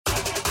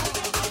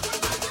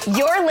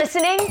You're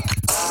listening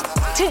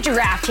to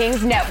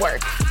DraftKings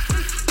Network.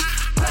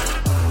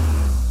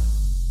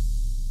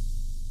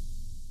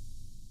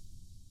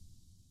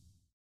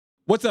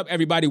 What's up,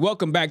 everybody?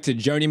 Welcome back to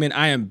Journeymen.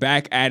 I am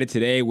back at it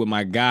today with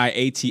my guy,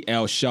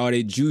 ATL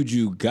Shawty,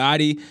 Juju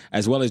Gotti,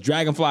 as well as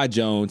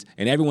DragonflyJonez,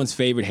 and everyone's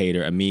favorite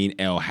hater, Amin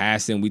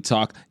Elhassan. We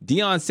talk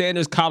Deion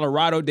Sanders'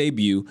 Colorado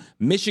debut,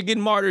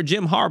 Michigan martyr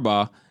Jim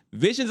Harbaugh,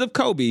 visions of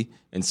Kobe,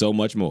 and so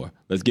much more.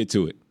 Let's get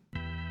to it.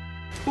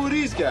 Who are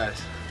these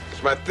guys?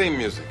 It's my theme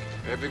music.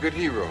 Every good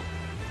hero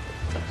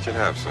should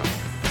have some.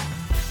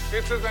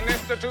 This is an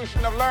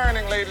institution of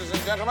learning, ladies and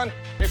gentlemen.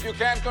 If you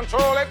can't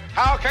control it,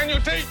 how can you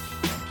teach?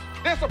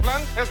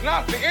 Discipline is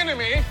not the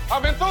enemy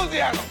of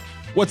enthusiasm.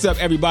 What's up,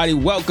 everybody?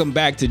 Welcome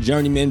back to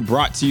Journeymen,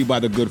 brought to you by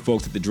the good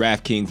folks at the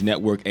DraftKings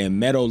Network and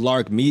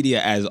Meadowlark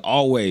Media. As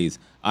always,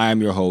 I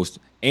am your host,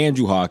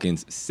 Andrew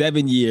Hawkins,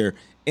 7-year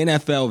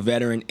NFL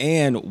veteran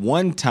and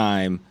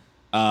one-time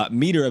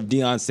meter of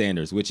Deion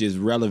Sanders, which is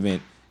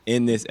relevant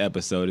in this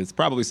episode. It's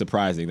probably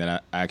surprising that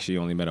I actually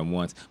only met him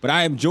once. But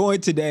I am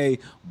joined today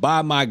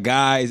by my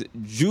guys,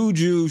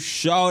 Juju,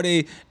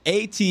 Shawty,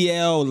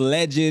 ATL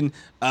legend,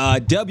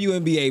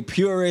 WNBA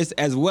purist,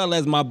 as well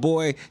as my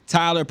boy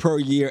Tyler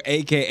Perrier,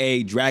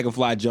 a.k.a.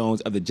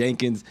 DragonflyJonez of the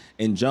Jenkins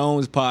and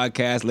Jones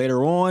podcast.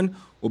 Later on,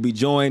 we'll be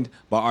joined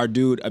by our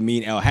dude,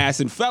 Amin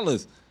Elhassan.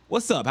 Fellas,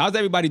 what's up? How's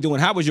everybody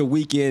doing? How was your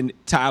weekend,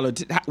 Tyler?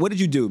 What did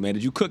you do, man?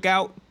 Did you cook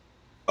out?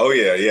 Oh,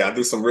 yeah. I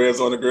do some ribs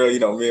on the grill. You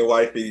know, me and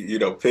wifey,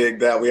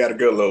 pigged out. We had a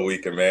good little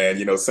weekend,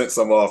 man. Sent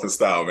some off in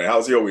style, man. How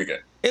was your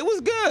weekend? It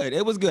was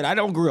good. I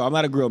don't grill. I'm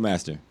not a grill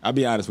master. I'll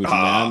be honest with you,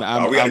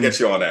 man. We got to get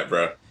you on that,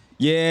 bro.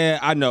 Yeah,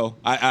 I know.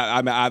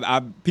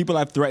 I people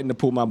have threatened to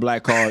pull my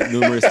black card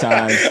numerous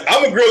times.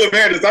 I'm a grill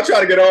evangelist. I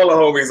try to get all the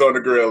homies on the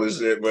grill and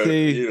shit, but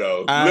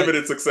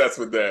limited success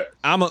with that.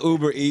 I'm a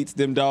Uber Eats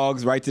them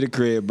dogs right to the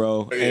crib,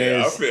 bro.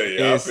 Yeah, I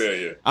feel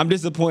you. I'm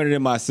disappointed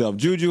in myself.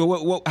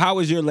 Juju, how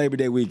was your Labor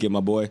Day weekend,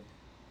 my boy?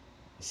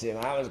 Shit,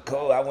 man, I was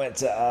cool. I went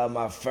to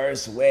my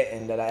first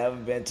wedding that I ever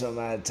been to in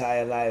my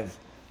entire life.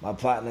 My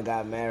partner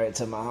got married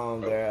to my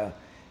homegirl.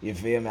 You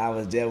feel me? I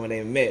was there when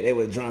they met. They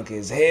were drunk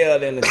as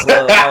hell in the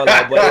club. I was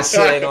like, boy, this shit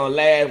ain't gonna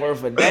last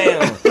worth a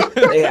damn.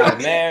 They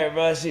got married,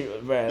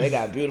 bro. They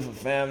got beautiful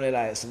family.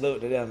 Like, salute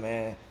to them,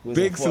 man.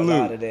 Big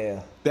salute.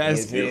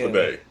 That's beautiful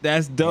day.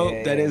 That's dope.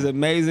 Yeah. That is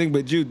amazing.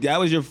 But Juju, that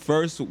was your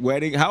first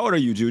wedding. How old are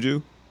you,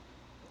 Juju?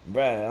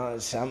 Bro,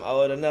 I'm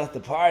old enough to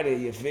party,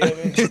 you feel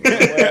me? Don't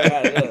worry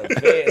about it.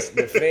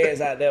 The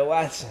feds out there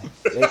watching.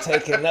 They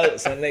taking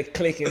notes and they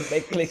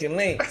clicking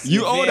links.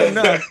 You old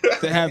enough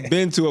to have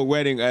been to a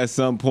wedding at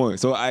some point.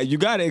 So you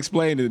got to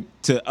explain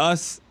to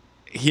us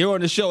here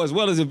on the show as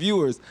well as the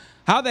viewers,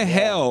 how the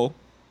hell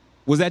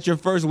was that your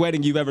first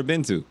wedding you've ever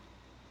been to?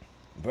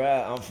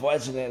 Bro,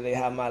 unfortunately,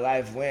 how my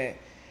life went,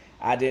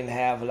 I didn't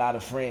have a lot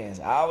of friends.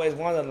 I always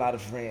wanted a lot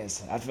of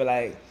friends. I feel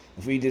like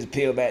if we just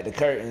peel back the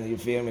curtain, you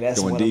feel me? That's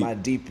one of my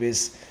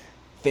deepest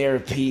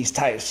therapies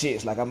type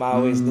shits. Like, I'm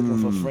always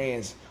looking for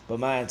friends. But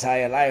my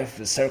entire life,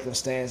 the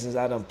circumstances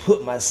I done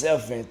put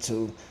myself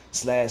into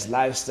 /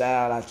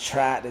 lifestyle, I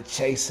tried to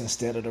chase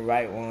instead of the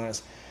right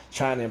ones,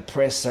 trying to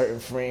impress certain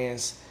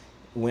friends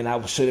when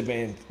I should have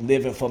been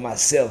living for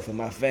myself and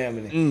my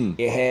family.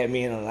 It had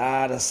me in a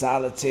lot of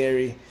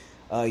solitary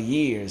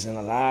years and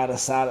a lot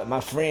of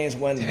my friends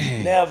wasn't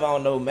never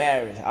on no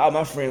marriage. All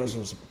my friends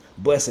was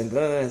busting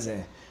guns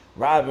and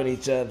robbing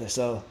each other.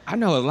 So I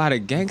know a lot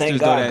of gangsters. Thank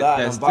God,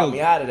 God brought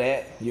me out of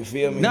that. You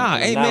feel me? Nah,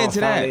 and amen now to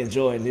that. I'm finally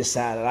enjoying this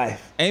side of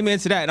life. Amen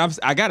to that. And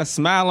I got a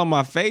smile on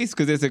my face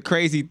because it's a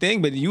crazy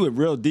thing, but you went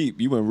real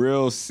deep. You went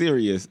real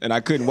serious, and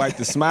I couldn't wipe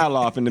the smile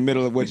off in the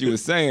middle of what you were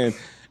saying.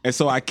 And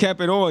so I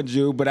kept it on,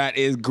 Ju, but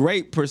it's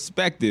great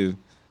perspective.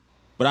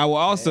 But I will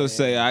also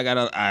say I got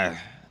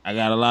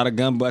a lot of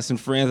gun busting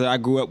friends that I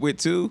grew up with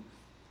too.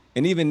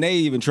 And even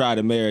they tried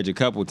a marriage a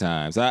couple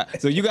times.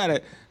 So you got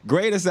to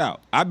grade us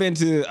out. I've been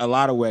to a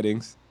lot of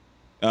weddings.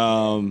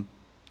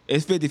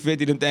 It's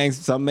 50-50, them things.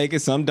 Some make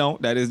it, some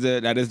don't. That is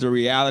the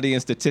reality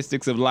and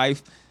statistics of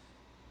life.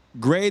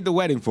 Grade the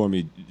wedding for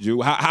me,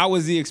 Ju. How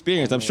was the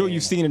experience? I'm sure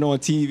you've seen it on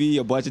TV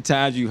a bunch of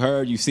times.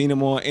 You've seen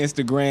them on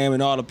Instagram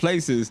and all the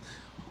places.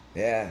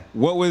 Yeah.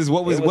 What's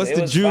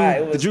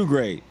the Jew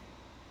grade?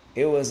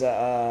 It was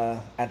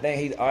I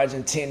think he's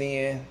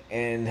Argentinian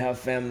and her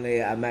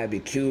family, I might be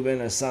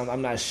Cuban or something.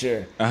 I'm not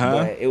sure.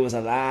 But it was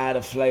a lot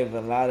of flavor,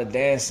 a lot of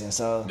dancing.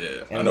 So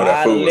yeah, I know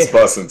that food was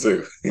busting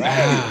too.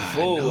 Right,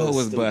 food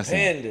was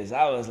stupendous.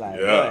 I was like,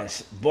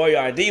 gosh,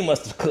 Boyardee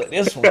must have cooked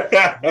this one.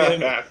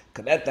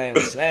 Cause that thing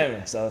was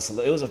slamming. So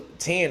it was a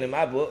 10 in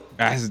my book.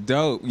 That's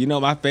dope. You know,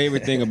 my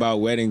favorite thing about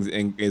weddings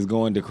is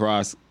going to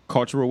cross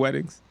cultural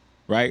weddings,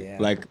 right? Yeah.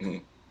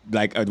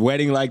 Like a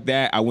wedding like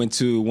that. I went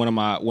to one of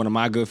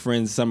my good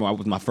friends this summer. I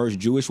was my first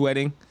Jewish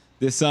wedding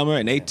this summer,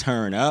 and they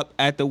turn up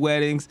at the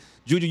weddings.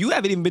 Juju, you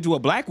haven't even been to a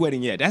black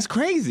wedding yet. That's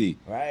crazy.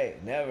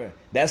 Right, never.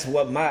 That's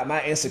what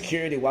my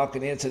insecurity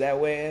walking into that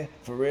wedding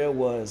for real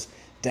was.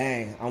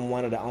 Dang, I'm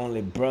one of the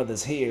only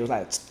brothers here. It was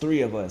like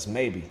 3 of us,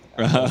 maybe.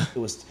 It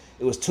was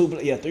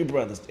 3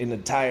 brothers in the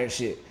entire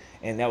shit.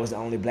 and that was the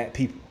only black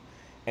people.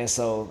 And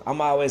so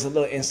I'm always a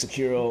little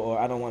insecure, or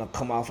I don't want to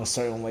come off a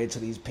certain way to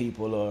these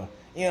people, or,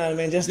 you know what I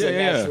mean? Just the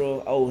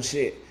natural old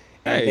shit.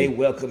 And they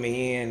welcomed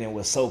me in and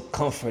was so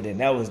comforting.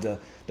 That was the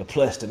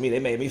plus to me. They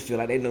made me feel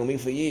like they knew me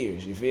for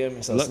years. You feel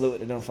me? So salute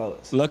to them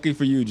folks. Lucky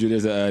for you, Drew,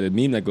 there's a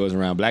meme that goes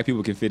around. Black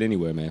people can fit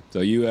anywhere, man.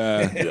 So you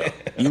were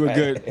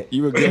good.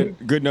 You were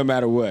good no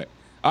matter what.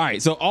 All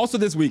right, so also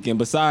this weekend,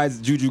 besides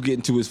Juju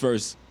getting to his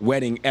first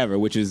wedding ever,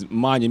 which is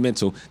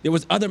monumental, there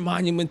was other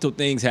monumental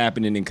things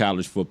happening in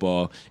college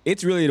football.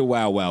 It's really the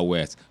Wild Wild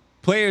West.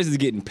 Players is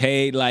getting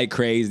paid like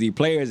crazy.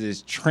 Players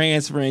is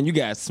transferring. You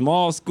got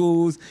small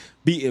schools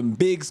beating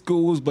big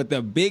schools, but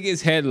the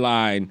biggest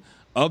headline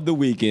of the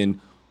weekend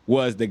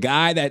was the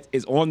guy that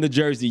is on the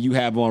jersey you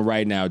have on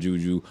right now,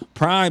 Juju.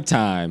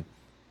 Primetime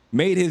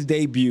made his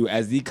debut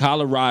as the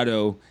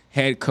Colorado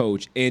head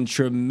coach in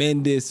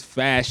tremendous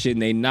fashion.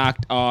 They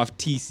knocked off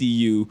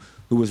TCU,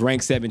 who was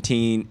ranked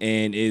 17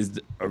 and is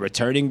a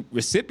returning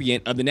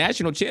recipient of the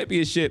national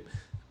championship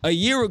a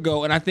year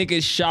ago, and I think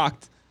it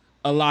shocked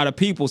a lot of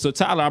people. So,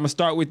 Tyler, I'm going to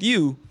start with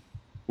you.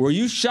 Were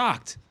you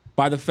shocked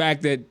by the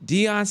fact that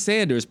Deion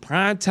Sanders,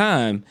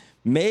 Primetime,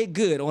 made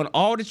good on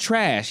all the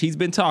trash he's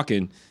been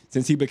talking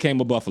since he became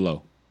a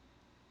Buffalo?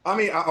 I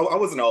mean, I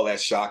wasn't all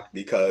that shocked,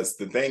 because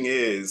the thing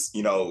is,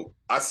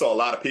 I saw a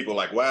lot of people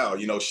like, wow,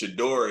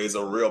 Shedeur is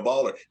a real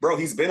baller. Bro,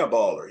 he's been a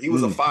baller. He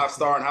was a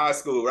 5-star in high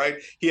school, right?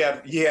 He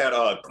had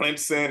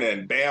Clemson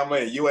and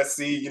Bama and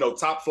USC,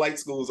 top flight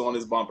schools on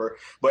his bumper.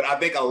 But I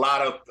think a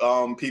lot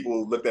of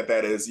people looked at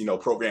that as,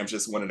 programs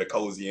just wanted to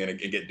cozy in and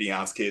get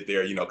Deion's kid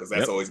there, because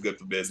that's always good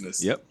for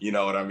business. Yep. You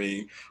know what I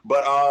mean?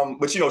 But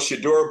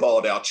Shedeur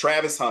balled out.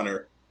 Travis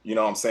Hunter, you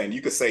know what I'm saying?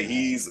 You could say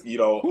he's,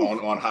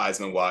 on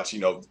Heisman watch,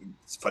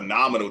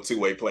 phenomenal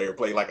two-way player,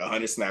 played like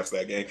 100 snaps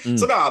that game.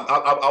 So no,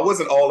 I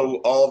wasn't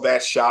all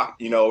that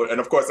shocked, and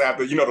of course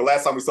after, the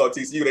last time we saw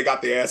TCU, they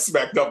got their ass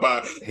smacked up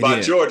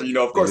by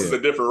Georgia, of course it's a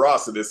different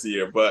roster this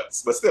year, but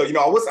still,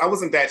 I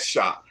wasn't that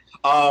shocked.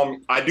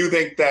 I do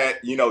think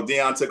that,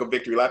 Deion took a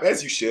victory lap,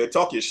 as you should.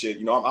 Talk your shit.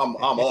 I'm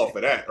all for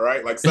that,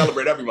 right? Like,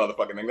 celebrate every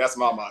motherfucking thing. That's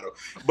my motto.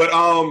 But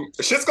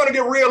shit's gonna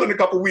get real in a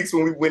couple weeks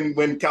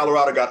when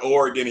Colorado got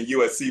Oregon and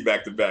USC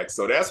back to back.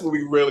 So that's what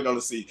we really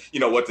gonna see,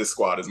 what this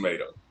squad is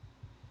made of.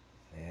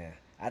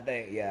 I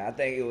think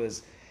it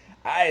was.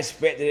 I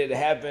expected it to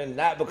happen,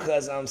 not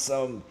because I'm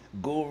some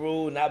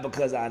guru, not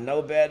because I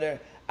know better.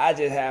 I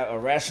just have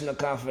irrational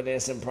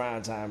confidence in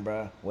Primetime,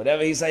 bro.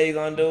 Whatever he say he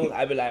gonna do,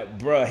 I be like,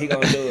 bro, he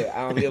gonna do it.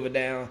 I don't give a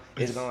damn.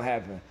 It's gonna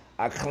happen.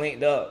 I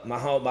cleaned up my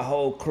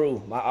whole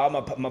crew. All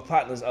my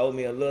partners owe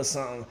me a little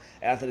something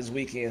after this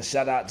weekend.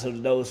 Shout out to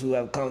those who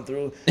have come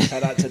through.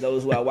 Shout out to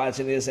those who are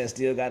watching this and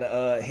still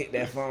gotta hit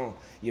that phone.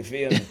 You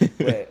feel me?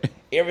 But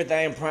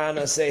everything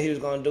Prime said he was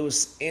gonna do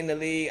in the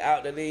league,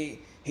 out the league,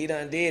 he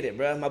done did it,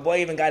 bro. My boy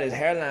even got his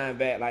hairline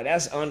back. Like,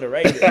 that's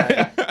underrated.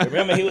 Like,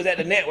 remember, he was at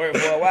the network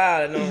for a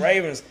while, and them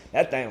Ravens,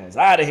 that thing was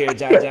out of here,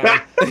 John.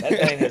 That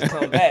thing has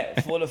come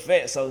back full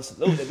effect. So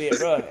salute to big,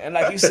 bro. And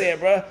like you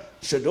said, bro,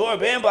 Shedeur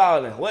been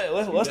balling.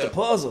 What's the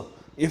puzzle?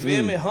 You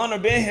feel me? Hunter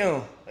been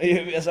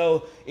him.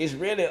 So it's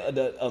really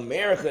the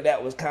America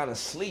that was kind of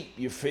asleep.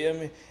 You feel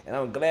me? And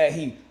I'm glad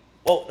he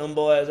woke them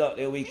boys up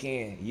that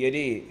weekend. You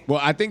did. Well,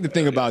 I think the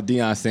thing about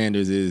Deion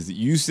Sanders is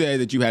you said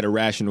that you had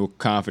irrational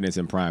confidence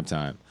in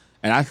Primetime.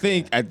 And I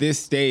think at this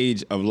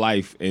stage of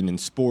life and in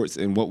sports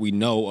and what we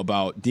know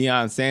about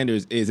Deion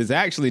Sanders is it's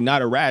actually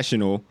not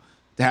irrational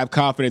to have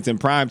confidence in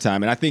Primetime.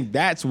 And I think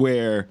that's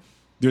where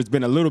there's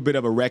been a little bit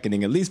of a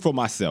reckoning, at least for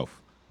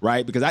myself,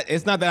 right? Because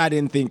it's not that I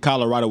didn't think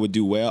Colorado would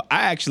do well.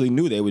 I actually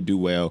knew they would do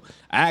well.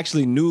 I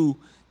actually knew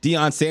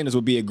Deion Sanders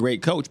would be a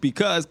great coach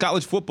because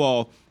college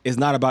football is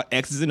not about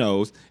X's and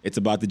O's. It's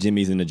about the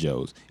Jimmies and the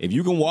Joes. If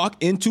you can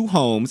walk into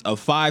homes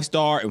of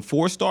 5-star and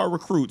 4-star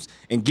recruits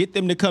and get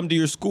them to come to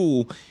your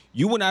school,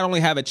 you will not only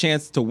have a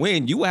chance to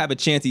win, you will have a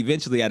chance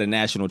eventually at a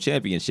national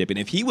championship. And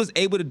if he was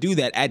able to do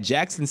that at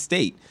Jackson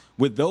State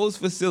with those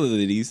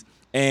facilities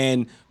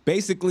and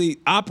basically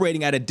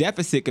operating at a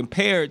deficit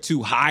compared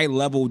to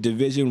high-level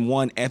Division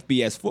I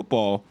FBS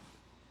football,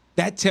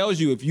 that tells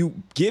you if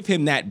you give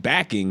him that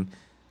backing,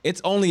 it's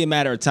only a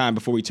matter of time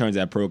before he turns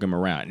that program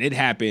around. And it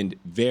happened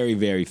very,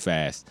 very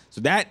fast.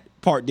 So that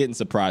part didn't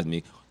surprise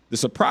me. The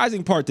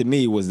surprising part to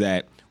me was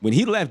that when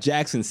he left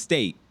Jackson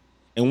State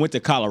and went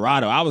to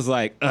Colorado, I was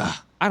like,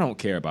 I don't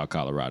care about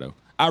Colorado.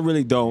 I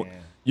really don't. Yeah.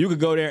 You could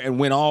go there and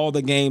win all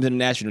the games in the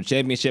national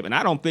championship, and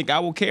I don't think I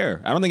will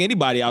care. I don't think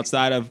anybody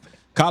outside of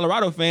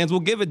Colorado fans will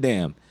give a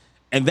damn.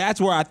 And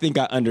that's where I think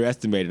I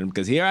underestimated him,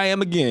 because here I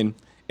am again,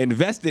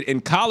 invested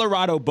in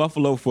Colorado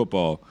Buffalo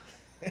football.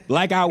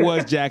 Like I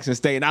was Jackson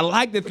State. And I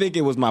like to think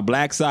it was my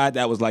black side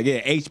that was like,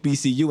 yeah,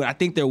 HBCU. And I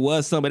think there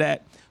was some of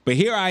that. But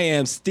here I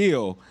am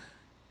still.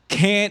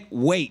 Can't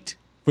wait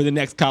for the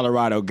next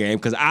Colorado game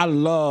because I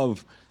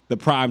love the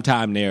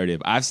primetime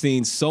narrative. I've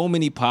seen so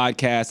many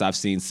podcasts. I've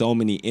seen so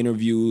many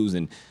interviews.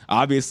 And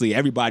obviously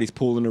everybody's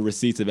pulling the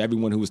receipts of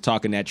everyone who was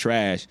talking that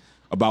trash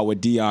about what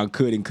Deion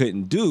could and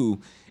couldn't do.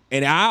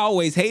 And I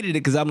always hated it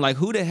because I'm like,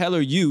 who the hell are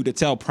you to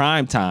tell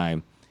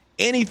primetime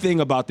anything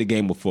about the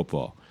game of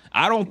football.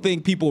 I don't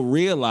think people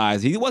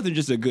realize he wasn't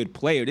just a good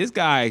player. This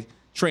guy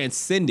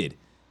transcended.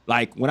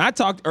 Like, when I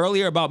talked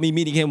earlier about me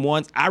meeting him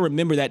once, I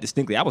remember that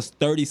distinctly. I was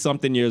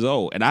 30-something years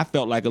old, and I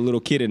felt like a little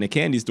kid in a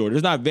candy store.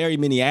 There's not very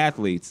many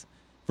athletes,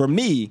 for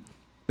me,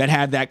 that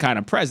have that kind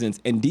of presence,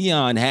 and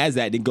Deion has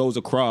that goes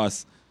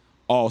across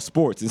all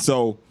sports. And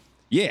so,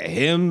 yeah,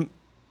 him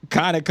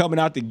kind of coming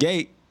out the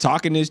gate,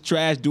 talking this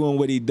trash, doing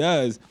what he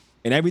does,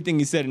 and everything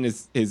he said in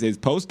his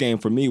post-game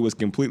for me was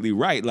completely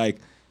right. Like,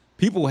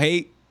 people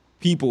hate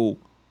people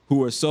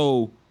who are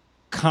so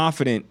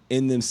confident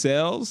in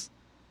themselves,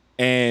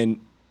 and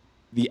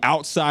the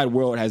outside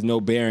world has no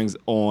bearings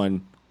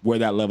on where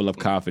that level of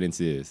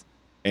confidence is.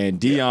 And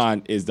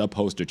Deion is the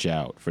poster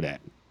child for that.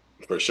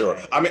 For sure.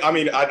 I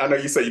mean, I know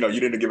you said, you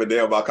didn't give a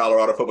damn about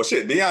Colorado football.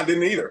 Shit, Deion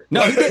didn't either.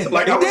 No, he didn't.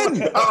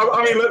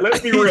 I mean,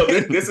 let's be real.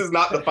 This is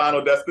not the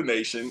final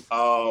destination.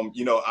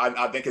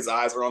 I think his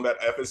eyes are on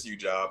that FSU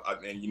job.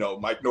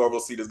 And Mike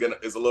Norvell's seat is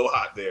a little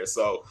hot there.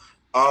 So,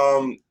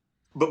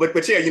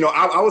 but yeah,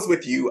 I was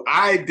with you.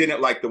 I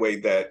didn't like the way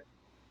that,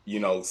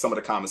 some of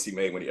the comments he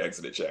made when he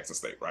exited Jackson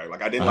State, right?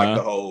 Like, I didn't like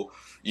the whole,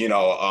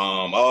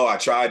 I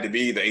tried to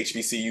be the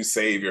HBCU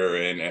savior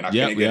and I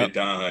couldn't get it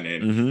done.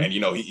 And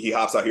he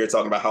hops out here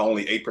talking about how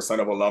only 8%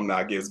 of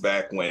alumni gives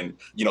back when,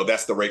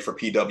 that's the rate for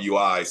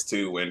PWIs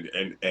too. And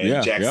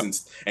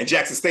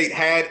Jackson State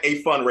had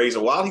a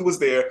fundraiser while he was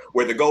there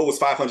where the goal was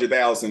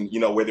 500,000,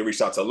 where they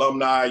reached out to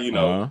alumni,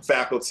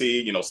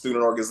 faculty,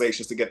 student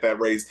organizations to get that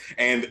raised.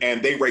 And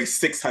they raised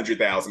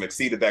 600,000,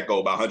 exceeded that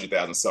goal by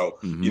 100,000. So,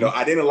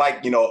 I didn't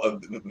like,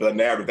 the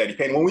narrative that he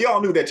painted when we all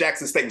knew that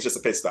Jackson State was just a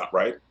pit stop,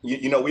 right?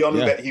 We all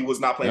knew that he was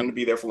not planning to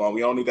be there for long.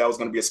 We all knew that was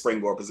going to be a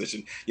springboard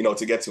position,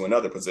 to get to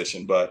another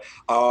position. But,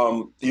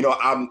 I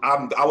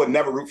would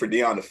never root for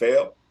Deion to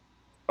fail.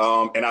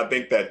 And I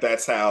think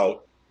that's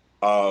how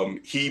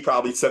he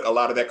probably took a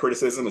lot of that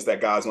criticism, is that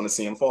guys want to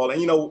see him fall.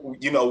 And,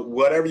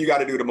 whatever you got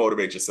to do to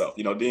motivate yourself.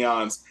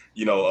 Deion's,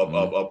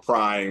 a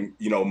prime,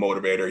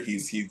 motivator.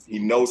 He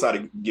knows how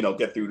to,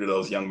 get through to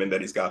those young men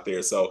that he's got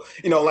there. So,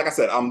 like I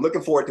said, I'm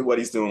looking forward to what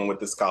he's doing with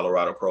this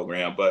Colorado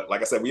program. But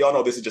like I said, we all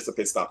know this is just a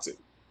pit stop too.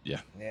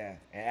 Yeah. Yeah.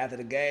 And after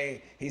the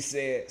game, he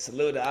said,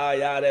 salute to all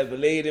y'all that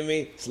believed in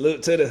me.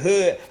 Salute to the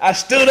hood. I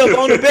stood up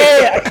on the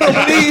bed. I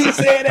couldn't believe he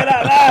said that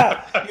out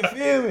loud. You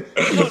feel me?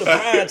 You know the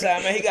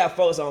Primetime, man. He got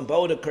folks on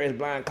Boulder Crest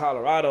buying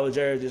Colorado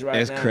jerseys right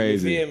now. That's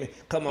crazy. You feel me?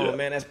 Come on,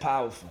 man. That's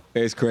powerful.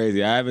 It's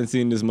crazy. I haven't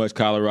seen this much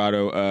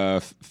Colorado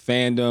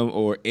fandom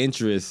or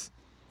interest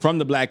from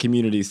the black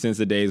community since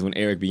the days when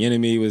Eric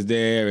Bieniemy was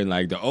there and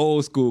like the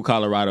old school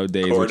Colorado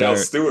days. Cordell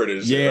Stewart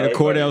is the right?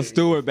 Cordell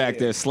Stewart back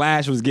there.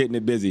 Slash was getting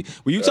it busy.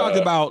 Well, you talked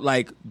about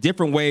like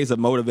different ways of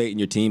motivating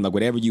your team, like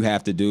whatever you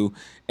have to do,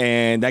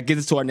 and that gets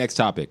us to our next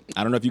topic.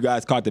 I don't know if you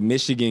guys caught the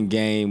Michigan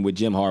game with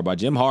Jim Harbaugh.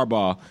 Jim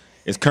Harbaugh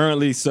is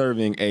currently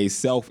serving a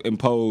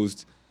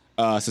self-imposed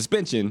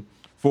suspension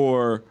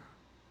for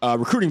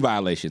recruiting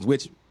violations.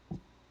 Which,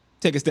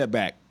 take a step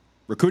back,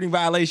 recruiting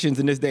violations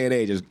in this day and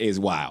age is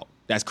wild.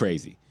 That's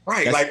crazy.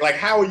 Right, like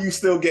how are you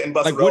still getting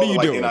busted what are you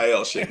doing?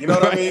 NIL shit? You know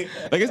what I mean?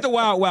 Like, it's the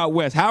wild, wild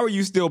west. How are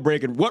you still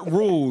breaking? What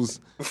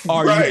rules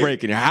are you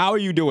breaking? How are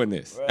you doing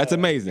this? Bro, that's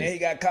amazing. And he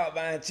got caught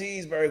buying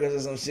cheeseburgers or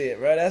some shit,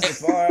 bro. That's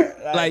the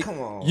part. Like, come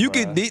on,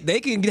 they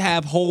can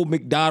have whole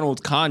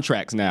McDonald's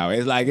contracts now.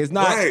 It's like, it's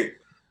not. Right.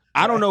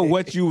 I don't know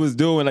what you was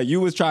doing. Like, you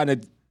was trying to,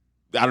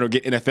 I don't know,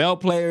 get NFL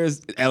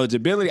players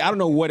eligibility. I don't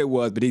know what it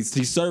was, but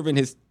he's serving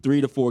his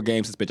 3 to 4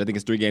 game suspension. I think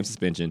it's 3-game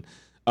suspension.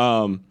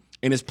 And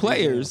his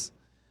players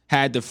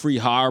had the free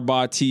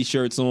Harbaugh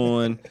T-shirts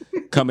on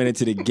coming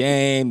into the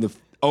game. The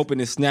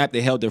opening snap,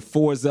 they held their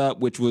 4s up,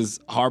 which was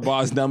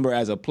Harbaugh's number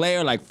as a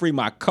player. Like, free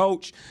my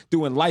coach,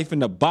 doing life in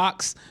the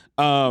box.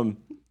 Some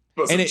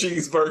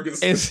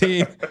cheeseburgers.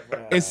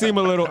 It seemed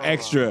a little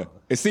extra.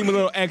 It seemed a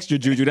little extra,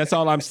 Juju. That's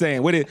all I'm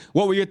saying. What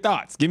were your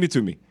thoughts? Give it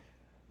to me.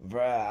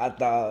 Bruh, I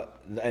thought,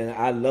 and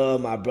I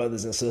love my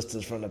brothers and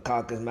sisters from the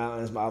Caucasus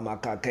Mountains, all my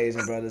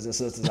Caucasian brothers and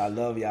sisters. I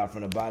love y'all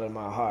from the bottom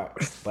of my heart.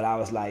 But I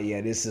was like,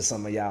 yeah, this is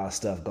some of y'all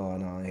stuff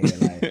going on here.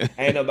 Like,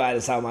 ain't nobody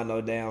talking about no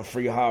damn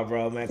free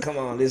Harbaugh, man. Come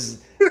on,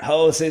 this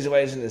whole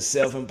situation is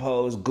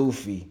self-imposed,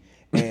 goofy.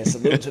 And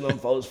salute to them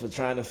folks for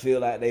trying to feel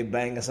like they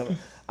banging something.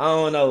 I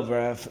don't know,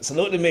 bro.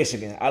 Salute to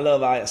Michigan.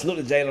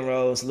 Salute to Jalen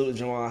Rose. Salute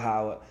to Juwan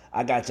Howard.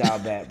 I got y'all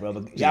back, bro.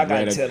 But y'all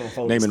got to tell them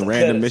folks naming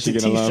random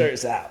Michigan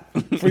T-shirts out.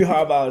 Free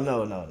Harbaugh,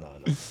 no.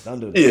 Don't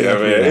do that. Yeah,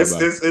 man.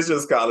 It's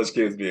just college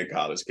kids being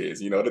college kids.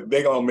 They going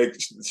to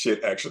make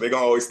shit extra. They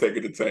going to always take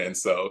it to 10.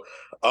 So,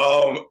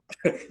 but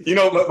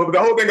the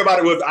whole thing about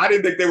it was I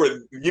didn't think they were,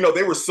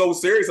 they were so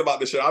serious about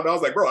this shit. I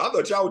was like, bro, I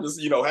thought y'all were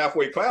just,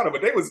 halfway clowning,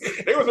 but they was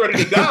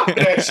ready to die for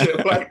that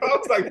shit. Like, I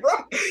was like, bro,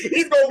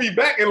 he's going to be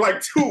back in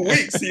like 2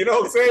 weeks. You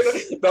know what I'm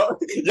saying?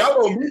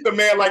 Y'all going to meet the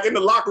man like in the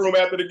locker room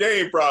after the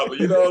game probably.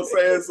 You know what I'm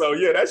saying? So,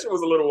 yeah, that shit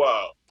was a little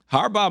wild.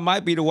 Harbaugh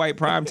might be the white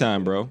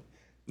Primetime, bro.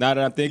 Now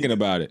that I'm thinking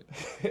about it.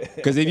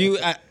 Because if you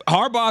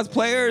Harbaugh's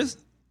players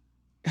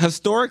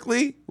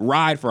historically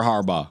ride for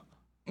Harbaugh.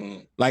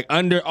 Like,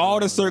 under all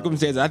the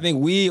circumstances, I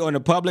think we on the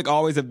public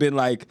always have been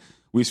like,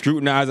 We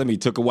scrutinized him. He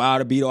took a while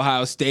to beat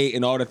Ohio State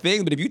and all the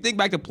things. But if you think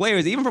back to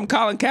players, even from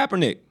Colin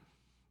Kaepernick,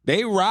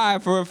 they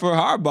ride for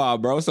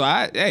Harbaugh, bro. So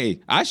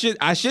I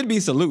should be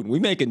saluting. We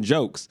making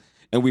jokes,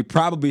 and we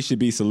probably should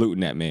be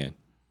saluting that man.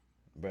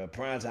 Bro,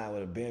 Primetime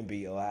would have been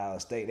beat Ohio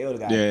State. They would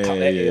have got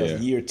that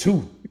year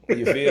 2.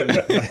 You feel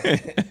me?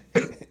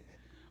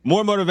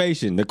 More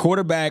motivation. The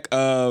quarterback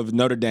of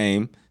Notre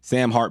Dame,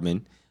 Sam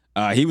Hartman,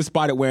 he was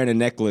spotted wearing a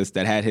necklace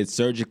that had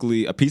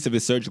a piece of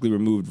his surgically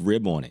removed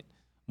rib on it.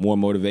 More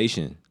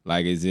motivation.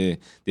 This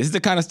is the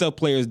kind of stuff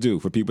players do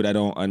for people that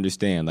don't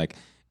understand.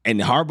 And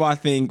the Harbaugh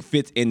thing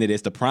fits into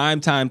this. The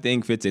Primetime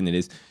thing fits into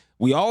this.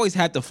 We always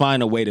have to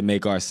find a way to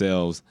make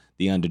ourselves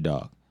the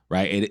underdog.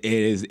 Right, it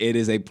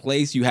is a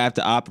place you have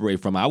to operate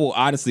from. I will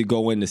honestly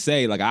go in to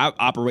say, I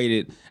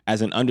operated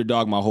as an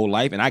underdog my whole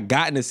life, and I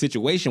got in a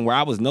situation where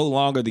I was no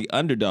longer the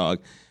underdog,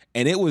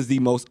 and it was the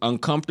most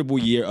uncomfortable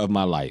year of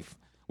my life,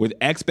 with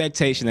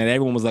expectation that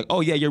everyone was like,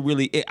 "Oh yeah, you're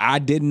really it." I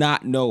did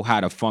not know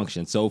how to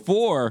function. So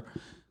for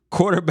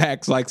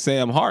quarterbacks like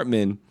Sam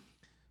Hartman,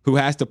 who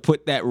has to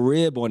put that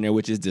rib on there,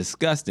 which is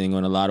disgusting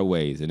on a lot of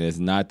ways, and it's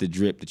not the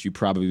drip that you're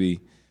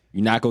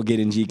not gonna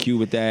get in GQ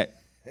with that.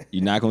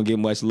 You're not going to get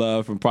much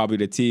love from probably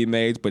the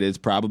teammates, but it's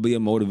probably a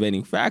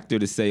motivating factor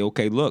to say,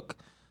 okay, look,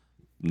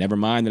 never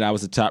mind that I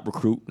was a top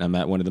recruit. I'm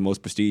at one of the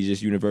most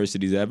prestigious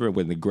universities ever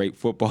with a great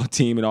football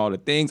team and all the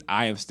things.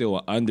 I am still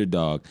an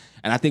underdog.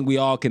 And I think we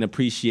all can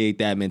appreciate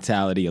that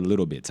mentality a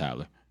little bit,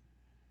 Tyler.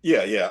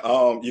 Yeah.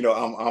 I'm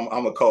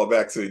gonna call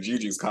back to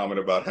Juju's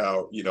comment about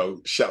how,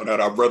 shouting out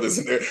our brothers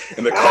in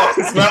the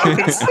Caucasus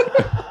Mountains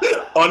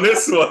on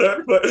this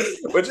one.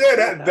 But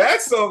yeah,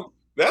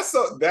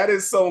 that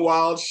is some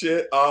wild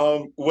shit.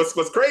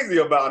 What's crazy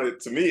about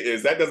it to me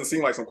is that doesn't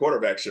seem like some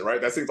quarterback shit, right?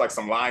 That seems like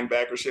some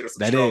linebacker shit or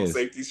some strong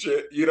safety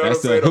shit. You know what I'm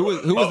saying? Who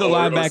was the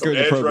linebacker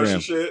in the program?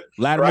 Shit,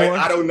 Lattimore? Right?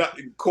 I don't know.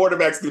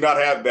 Quarterbacks do not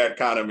have that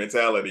kind of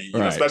mentality,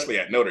 especially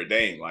at Notre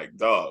Dame,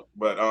 dog.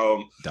 But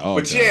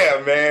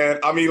yeah, man.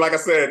 I mean, like I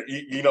said,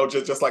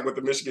 just like with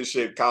the Michigan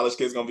shit, college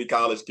kids gonna be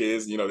college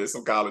kids. There's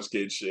some college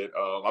kid shit.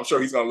 I'm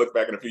sure he's gonna look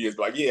back in a few years and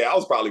be like, yeah, I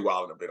was probably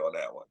wilding a bit on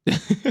that one.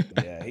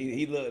 Yeah,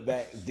 he looked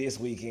back this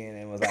weekend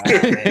and was like,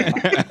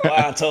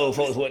 I told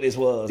folks what this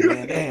was,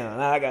 man. Damn,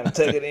 now I gotta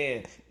take it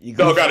in. You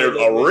got a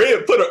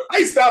rib,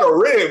 iced out a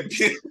rib.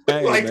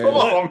 Hey, come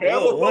on,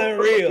 man.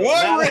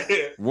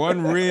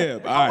 One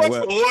rib. All right,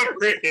 well, one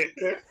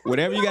rib.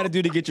 Whatever you got to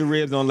do to get your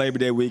ribs on Labor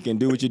Day weekend,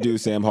 do what you do,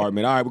 Sam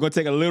Hartman. All right, we're gonna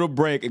take a little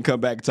break and come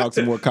back and talk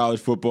some more college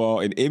football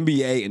and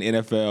NBA and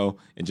NFL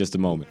in just a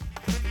moment.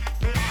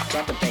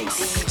 Drop the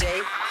bass.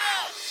 DJ.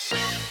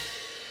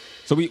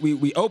 So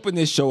we opened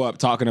this show up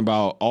talking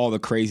about all the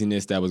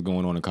craziness that was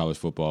going on in college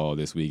football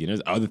this week. And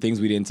there's other things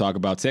we didn't talk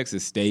about.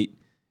 Texas State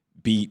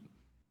beat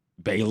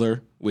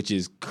Baylor, which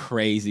is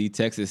crazy.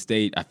 Texas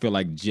State, I feel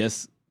like,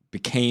 just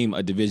became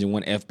a Division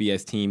I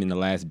FBS team in the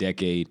last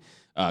decade.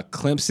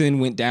 Clemson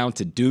went down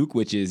to Duke,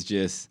 which is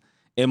just,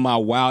 in my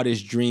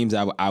wildest dreams,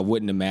 I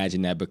wouldn't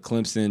imagine that. But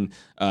Clemson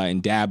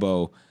and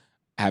Dabo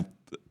have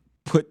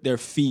put their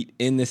feet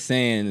in the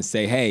sand and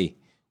say, hey,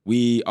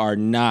 we are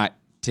not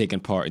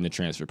taking part in the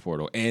transfer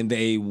portal, and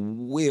they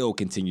will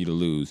continue to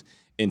lose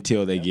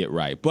until they get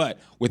right. But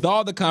with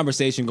all the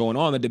conversation going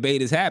on, the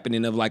debate is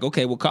happening of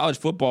okay, well, college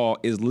football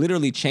is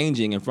literally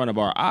changing in front of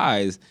our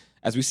eyes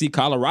as we see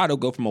Colorado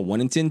go from a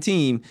 1-10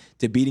 team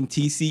to beating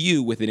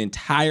TCU with an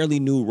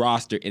entirely new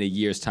roster in a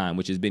year's time,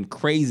 which has been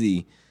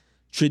crazy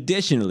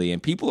traditionally.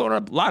 And people are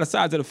on a lot of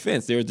sides of the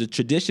fence. There's the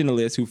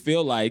traditionalists who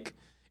feel like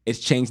it's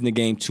changing the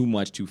game too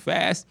much, too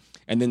fast.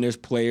 And then there's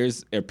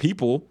players or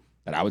people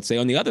that I would say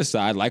on the other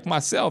side, like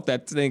myself,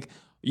 that think,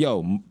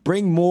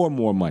 bring more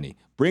money.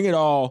 Bring it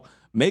all.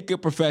 Make it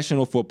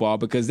professional football,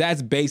 because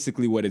that's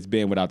basically what it's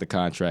been without the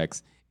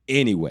contracts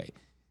anyway.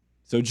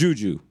 So,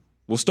 Juju,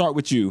 we'll start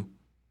with you.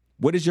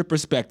 What is your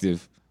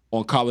perspective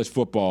on college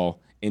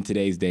football in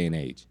today's day and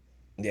age?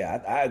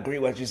 Yeah, I agree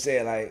with what you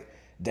said.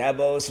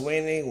 Dabo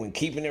Swinney, when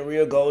keeping it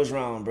real goes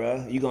wrong,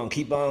 bro, you're going to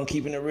keep on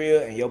keeping it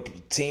real, and your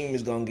team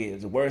is going to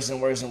get worse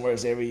and worse and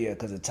worse every year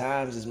because the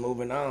times is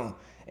moving on.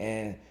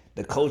 And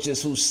the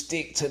coaches who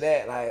stick to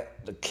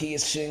that, the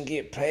kids shouldn't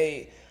get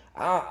paid.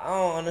 I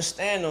don't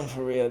understand them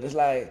for real. It's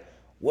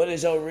what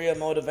is your real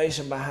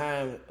motivation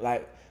behind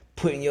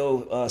putting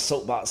your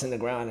soapbox in the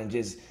ground and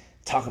just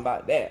talking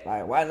about that?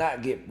 Why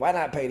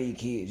not pay these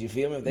kids? You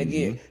feel me? If they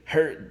get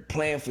hurt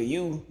playing for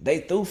you, they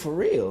through for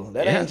real.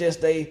 That ain't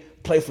just they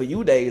play for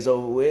you days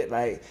over with.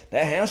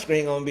 That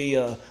hamstring gonna be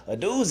a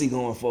doozy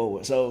going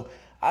forward. So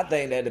I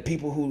think that the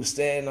people who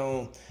stand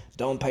on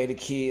don't pay the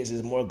kids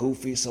is more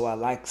goofy, so I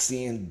like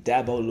seeing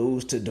Dabo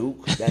lose to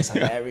Duke. That's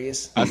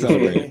hilarious. I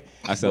celebrate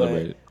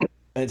it.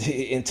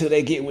 Until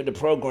they get with the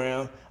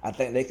program, I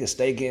think they can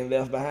stay getting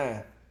left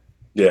behind.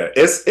 Yeah,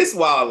 it's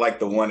wild,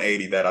 the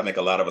 180 that I think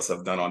a lot of us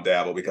have done on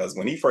Dabo, because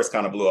when he first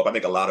kind of blew up, I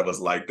think a lot of us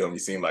liked him. He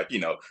seemed like,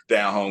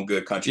 down home,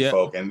 good country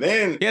folk. And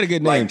then he had a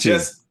good name too.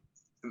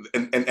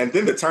 and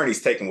then the turn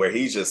he's taking where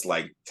he's just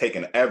like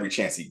taking every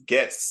chance he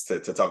gets to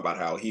talk about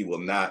how he will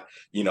not,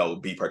 he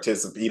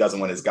doesn't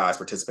want his guys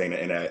participating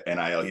in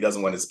NIL. He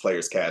doesn't want his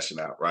players cashing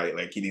out, right?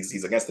 Like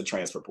he's against the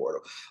transfer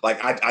portal.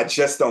 Like I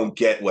just don't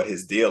get what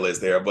his deal is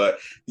there. But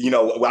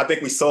I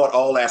think we saw it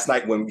all last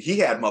night when he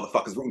had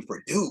motherfuckers rooting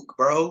for Duke,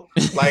 bro.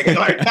 Like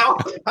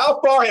how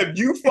far have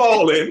you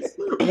fallen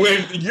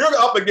when you're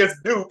up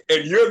against Duke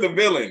and you're the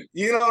villain?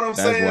 You know what I'm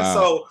saying? Wild.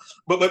 So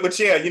but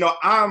yeah,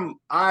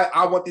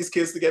 I want these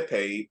kids to get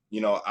paid.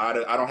 I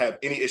don't have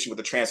any issue with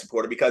the transfer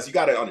portal, because you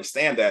got to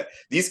understand that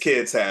these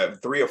kids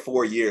have 3 or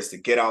 4 years to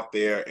get out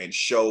there and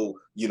show,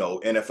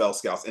 NFL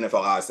scouts,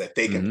 NFL eyes that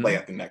they can play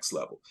at the next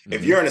level.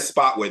 If you're in a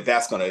spot where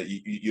that's gonna,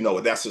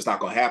 that's just not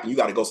gonna happen, you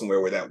got to go somewhere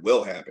where that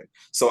will happen.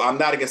 So I'm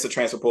not against the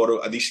transfer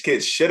portal. These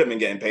kids should have been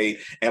getting paid.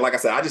 And like I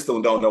said, I just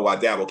don't know why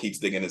Dabo keeps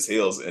digging his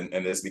heels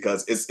in this,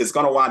 because it's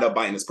gonna wind up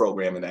biting this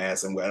program in the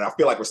ass. And I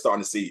feel like we're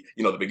starting to see,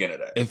 the beginning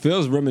of that. It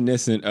feels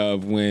reminiscent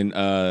of when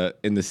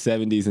in the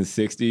 70s and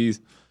 60s,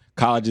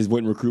 colleges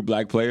wouldn't recruit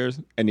black players,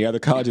 and the other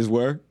colleges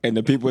were, and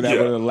the people that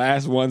were the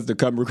last ones to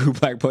come recruit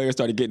black players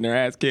started getting their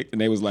ass kicked, and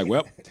they was like,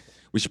 well,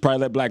 we should probably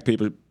let black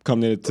people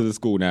come to the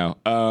school now.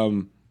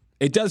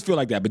 It does feel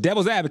like that. But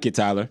devil's advocate,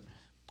 Tyler,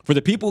 for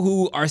the people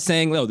who are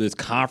saying, there's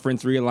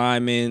conference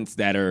realignments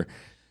that are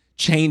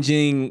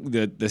changing,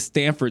 the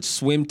Stanford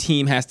swim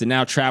team has to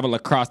now travel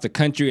across the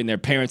country and their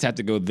parents have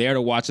to go there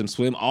to watch them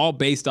swim, all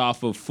based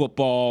off of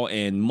football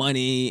and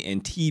money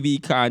and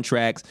TV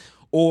contracts,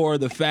 or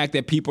the fact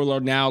that people are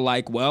now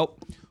like, well,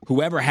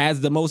 whoever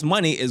has the most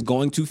money is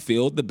going to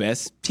field the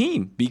best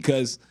team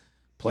because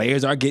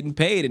players are getting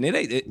paid.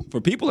 And for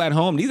people at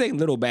home, these ain't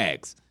little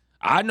bags.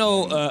 I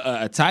know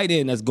a tight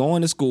end that's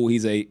going to school.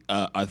 He's a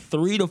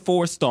 3 to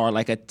 4 star,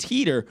 like a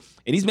teeter,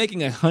 and he's making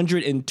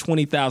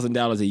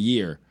 $120,000 a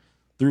year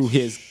through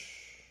his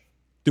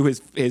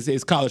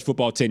college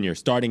football tenure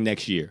starting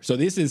next year. So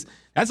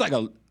that's like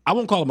I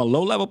won't call him a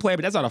low level player,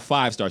 but that's not a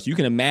 5-star. So you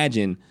can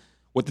imagine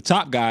what the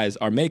top guys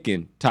are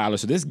making, Tyler.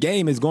 So this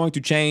game is going to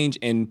change.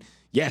 And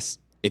yes,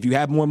 if you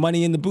have more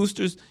money in the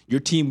boosters, your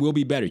team will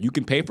be better. You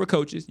can pay for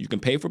coaches. You can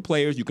pay for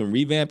players. You can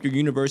revamp your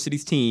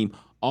university's team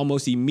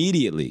almost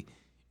immediately.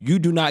 You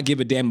do not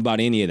give a damn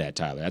about any of that,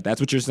 Tyler. That's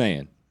what you're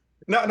saying.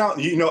 No,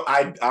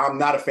 I'm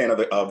not a fan of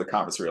the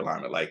conference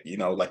realignment. Like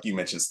you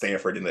mentioned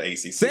Stanford in the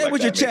ACC. Say it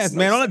with your chest,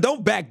 man.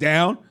 Don't back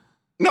down.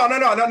 No.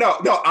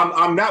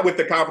 I'm not with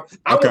the conference.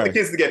 I want the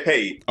kids to get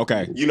paid.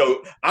 Okay.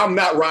 I'm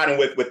not riding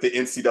with the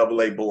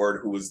NCAA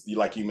board, who is,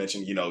 like you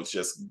mentioned,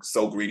 just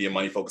so greedy and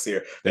money focused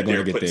here that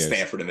they're putting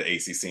Stanford in the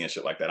ACC and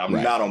shit like that. I'm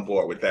not on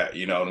board with that.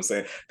 You know what I'm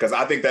saying? Because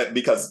I think that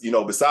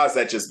besides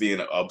that just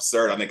being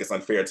absurd, I think it's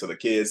unfair to the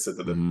kids, to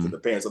the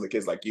parents of the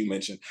kids, like you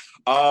mentioned.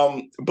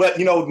 But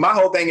my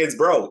whole thing is,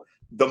 bro,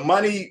 the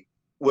money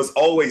was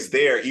always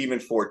there, even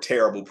for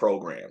terrible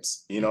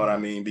programs. You know what I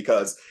mean?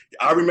 Because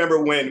I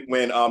remember when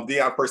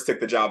Deion first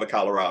took the job at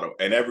Colorado,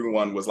 and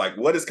everyone was like,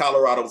 "What is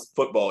Colorado's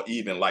football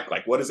even like?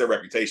 Like, what is their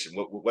reputation?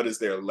 What is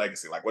their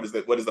legacy? Like, what is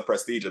the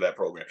prestige of that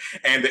program?"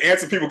 And the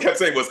answer people kept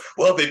saying was,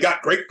 "Well, they've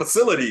got great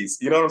facilities."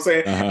 You know what I'm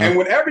saying? And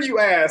whenever you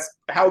ask,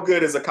 "How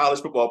good is a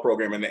college football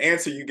program?" and the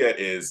answer you get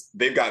is,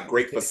 "They've got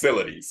great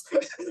facilities,"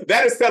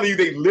 that is telling you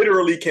they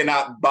literally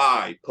cannot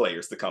buy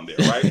players to come there,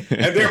 right?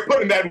 And they're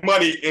putting that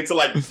money into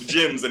like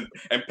gyms and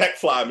pec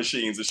fly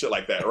machines and shit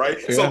like that, right?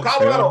 So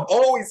Colorado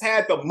always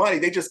had the money,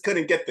 they just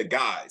couldn't get the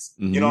guys.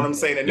 You know what I'm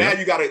saying? And now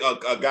you got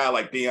a guy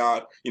like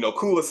Deion,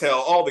 cool as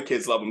hell. All the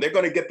kids love him. They're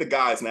going to get the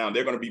guys now, and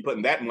they're going to be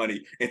putting that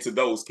money into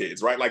those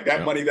kids, right? Like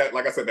that money that,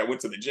 like I said, that went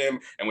to the gym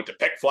and went to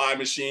pec fly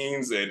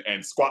machines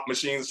and squat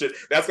machines and shit.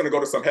 That's going to go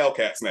to some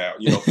Hellcats now,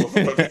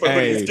 for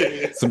these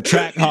kids. Some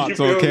track hawks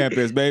on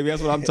campus, baby.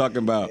 That's what I'm talking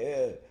about.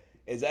 Yeah.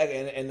 Exactly,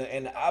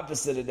 and the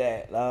opposite of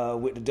that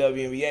with the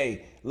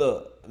WNBA.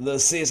 Look, little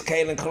sis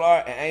Caitlin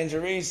Clark and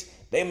Angel Reese,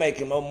 they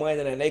making more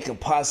money than they can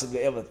possibly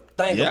ever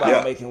think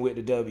about making with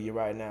the W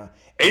right now.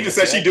 Angel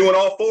said she doing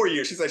all 4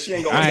 years. She said she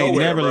ain't going nowhere. I ain't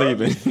never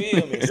leaving. You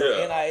feel me?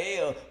 So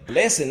NIL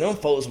blessing them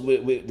folks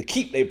with to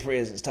keep their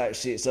presence type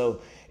shit. So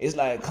it's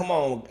like, come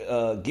on,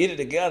 get it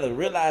together.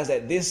 Realize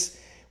that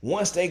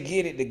once they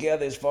get it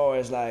together, as far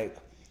as like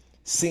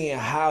seeing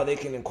how they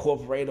can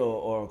incorporate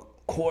or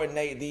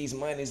coordinate these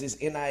monies, these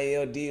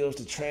NIL deals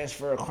to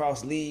transfer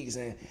across leagues,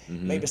 and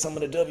maybe some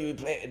of the W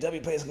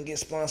players can get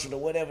sponsored or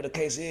whatever the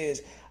case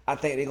is. I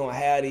think they're going to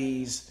have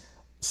these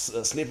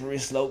slippery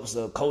slopes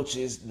of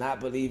coaches not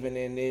believing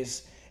in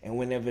this, and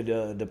whenever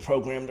the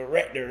program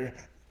director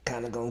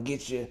kind of going to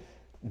get you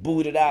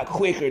booted out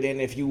quicker than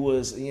if you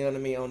was,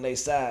 on their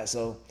side.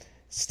 So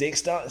stick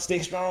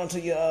strong to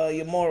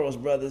your morals,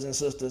 brothers and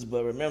sisters,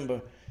 but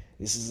remember,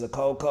 this is a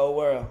cold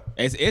world.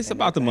 It's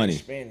about the money.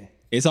 Spinning.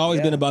 It's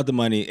always been about the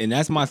money, and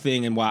that's my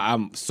thing, and why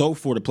I'm so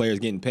for the players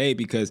getting paid,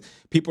 because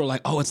people are like,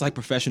 oh, it's like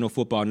professional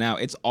football now.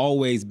 It's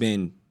always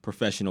been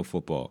professional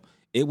football.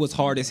 It was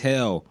hard as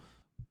hell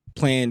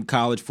playing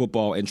college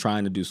football and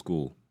trying to do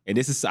school. And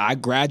I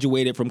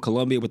graduated from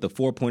Columbia with a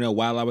 4.0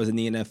 while I was in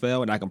the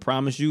NFL, and I can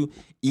promise you,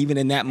 even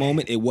in that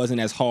moment, it wasn't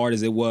as hard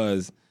as it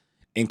was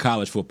in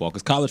college football,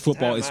 because college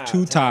football is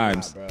two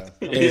Time times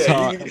out, as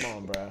hard. Come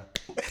on, bro.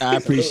 I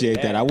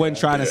appreciate that. I wasn't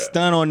trying to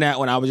stun on that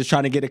one. I was just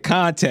trying to get a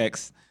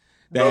context.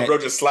 Bro,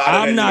 just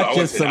sliding. I'm not I just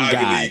went to some Ivy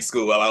guy. League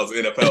school while I was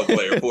an NFL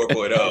player,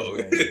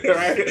 4.0.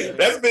 Right?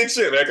 That's big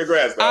shit, man.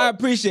 Congrats, bro. I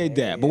appreciate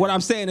that. But what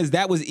I'm saying is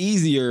that was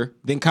easier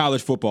than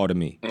college football to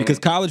me. Because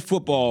college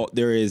football,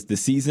 there is the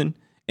season,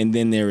 and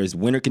then there is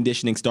winter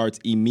conditioning starts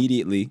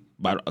immediately,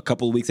 about a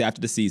couple of weeks after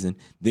the season.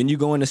 Then you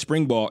go into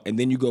spring ball, and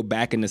then you go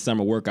back into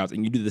summer workouts,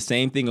 and you do the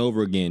same thing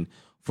over again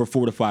for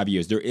 4 to 5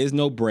 years. There is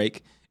no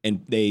break,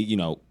 and they,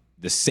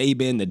 the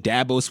Saban, the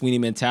Dabo Swinney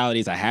mentality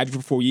is I have you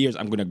for 4 years.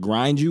 I'm going to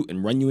grind you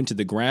and run you into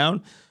the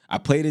ground. I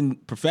played in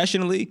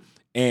professionally,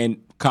 and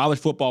college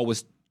football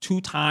was 2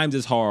 times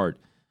as hard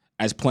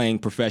as playing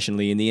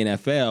professionally in the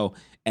NFL.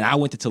 And I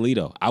went to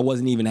Toledo. I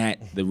wasn't even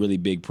at the really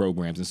big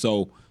programs. And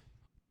so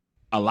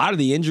a lot of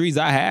the injuries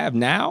I have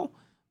now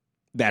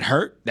that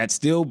hurt, that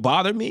still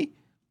bother me,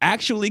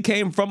 actually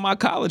came from my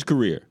college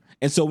career.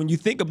 And so when you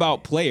think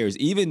about players,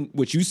 even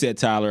what you said,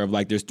 Tyler, of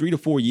like there's 3 to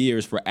 4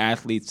 years for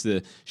athletes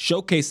to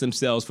showcase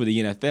themselves for the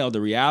NFL, the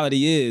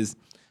reality is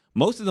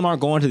most of them aren't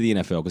going to the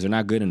NFL because they're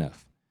not good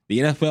enough.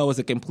 The NFL is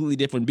a completely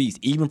different beast,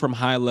 even from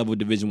high-level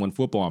Division I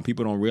football, and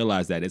people don't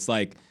realize that. It's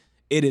like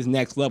it is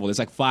next level. It's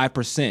like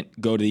 5%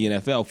 go to the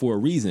NFL for a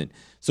reason.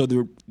 So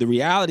the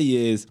reality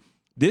is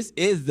this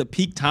is the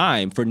peak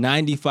time for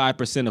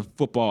 95% of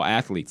football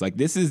athletes. Like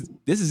this is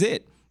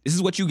it. This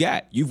is what you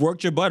got. You've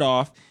worked your butt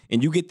off,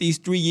 and you get these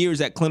 3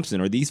 years at Clemson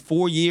or these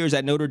 4 years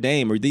at Notre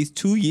Dame or these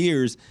 2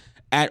 years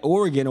at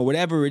Oregon or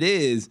whatever it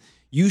is.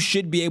 You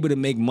should be able to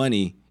make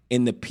money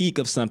in the peak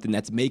of something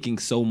that's making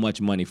so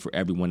much money for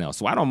everyone else.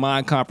 So I don't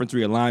mind conference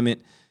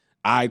realignment.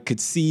 I could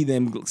see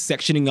them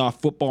sectioning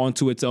off football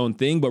into its own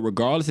thing, but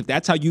regardless, if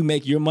that's how you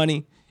make your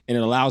money and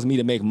it allows me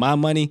to make my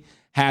money,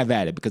 have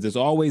at it, because it's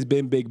always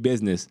been big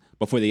business.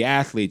 But for the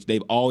athletes,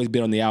 they've always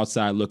been on the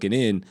outside looking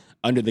in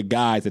under the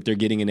guise that they're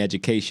getting an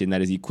education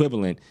that is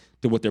equivalent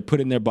to what they're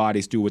putting their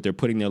bodies through, what they're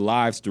putting their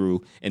lives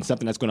through, and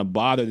something that's going to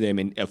bother them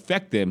and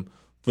affect them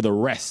for the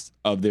rest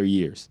of their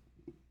years.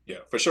 Yeah,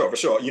 for sure.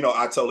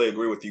 I totally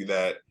agree with you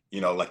that,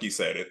 like you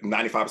said,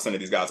 95% of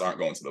these guys aren't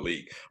going to the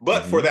league.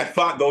 But for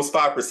those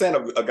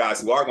 5% of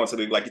guys who are going to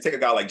the league, like you take a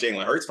guy like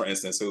Jalen Hurts, for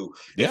instance, who,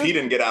 if he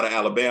didn't get out of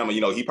Alabama,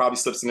 he probably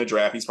slips in the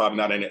draft. He's probably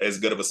not in as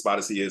good of a spot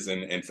as he is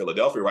in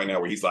Philadelphia right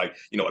now, where he's like,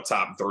 a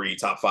top 3,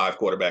 top 5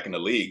 quarterback in the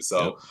league.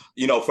 So,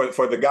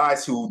 for the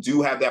guys who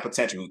do have that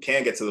potential, who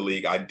can get to the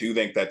league, I do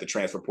think that the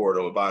transfer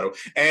portal is vital.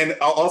 And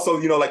also,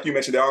 like you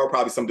mentioned, there are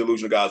probably some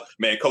delusional guys,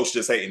 man, coach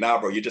just hating,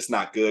 nah, bro, you're just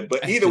not good.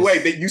 But either way,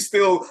 that you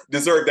still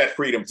deserve that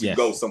freedom to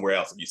go somewhere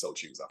else if you so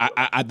choose.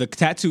 The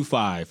Tattoo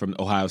 5 from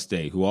Ohio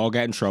State, who all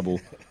got in trouble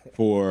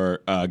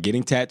for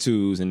getting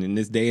tattoos, and in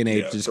this day and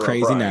age, it's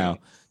crazy Brian. Now.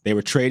 They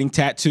were trading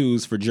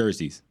tattoos for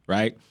jerseys,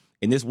 right?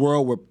 In this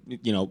world where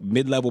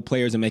mid-level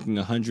players are making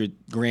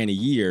 $100,000 a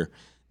year,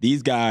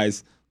 these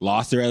guys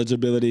lost their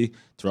eligibility.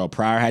 Terrell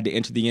Pryor had to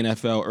enter the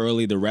NFL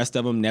early. The rest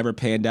of them never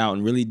panned out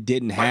and really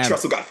didn't have. Mike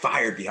Tressel got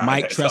fired behind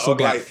Mike that. Tressel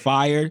got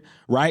fired,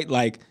 right?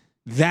 Like.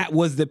 That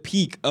was the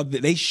peak of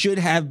they should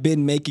have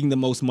been making the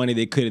most money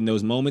they could in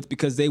those moments,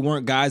 because they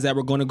weren't guys that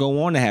were going to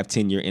go on to have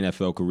 10-year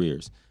NFL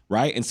careers,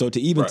 right? And so to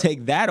even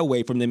take that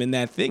away from them in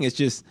that thing, it's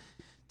just,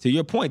 to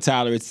your point,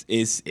 Tyler,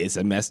 it's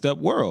a messed up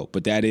world,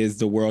 but that is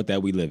the world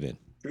that we live in.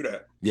 Do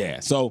that. Yeah.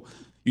 So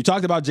you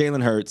talked about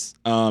Jalen Hurts,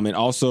 and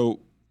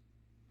also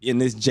in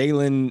this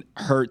Jalen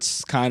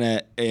Hurts kind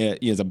of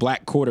as a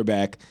black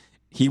quarterback,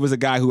 he was a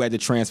guy who had to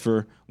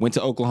transfer, went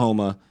to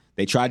Oklahoma.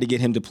 They tried to get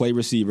him to play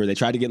receiver. They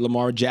tried to get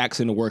Lamar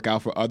Jackson to work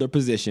out for other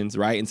positions,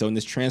 right? And so in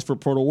this transfer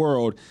portal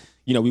world,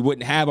 we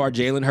wouldn't have our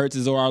Jalen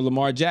Hurtses or our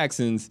Lamar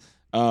Jacksons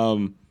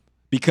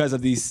because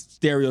of these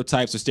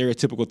stereotypes or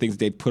stereotypical things that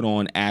they put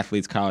on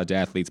athletes, college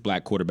athletes,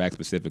 black quarterbacks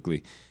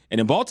specifically. And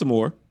in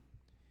Baltimore,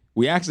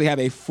 we actually have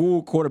a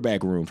full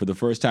quarterback room for the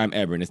first time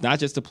ever. And it's not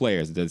just the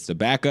players. It's the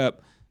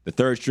backup, the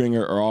third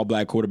stringer are all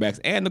black quarterbacks,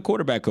 and the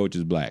quarterback coach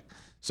is black.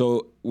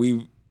 So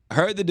we've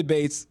heard the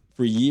debates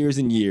for years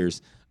and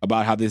years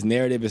about how this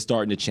narrative is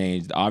starting to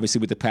change, obviously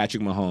with the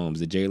Patrick Mahomes,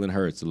 the Jalen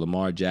Hurts, the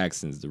Lamar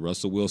Jacksons, the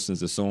Russell Wilsons,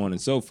 the so on and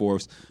so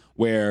forth,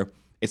 where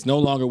it's no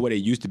longer what it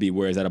used to be,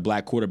 whereas that a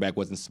black quarterback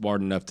wasn't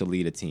smart enough to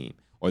lead a team,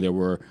 or there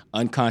were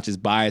unconscious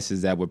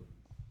biases that would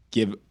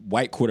give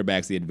white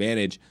quarterbacks the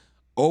advantage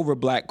over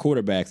black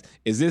quarterbacks.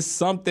 Is this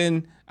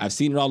something, I've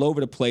seen it all over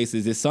the place,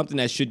 is this something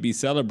that should be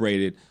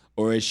celebrated,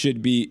 or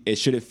should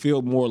it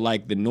feel more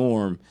like the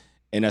norm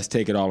and us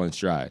take it all in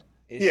stride?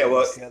 It should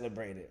be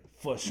celebrated,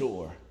 for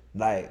sure.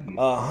 Like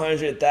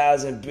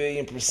 100,000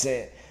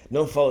 billion%.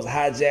 Them folks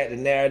hijacked the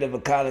narrative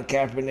of Colin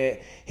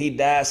Kaepernick. He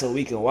died so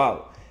we can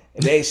walk.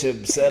 They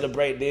should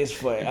celebrate this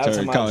for. I'm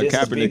talking about just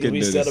as big as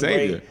we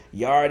celebrate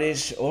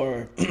yardage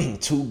or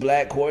 2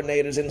 black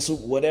coordinators in the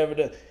Super,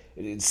 whatever.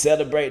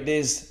 Celebrate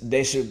this.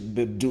 They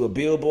should do a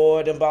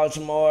billboard in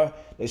Baltimore.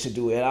 They should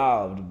do it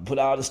all. Put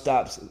all the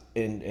stops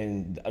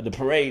in the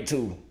parade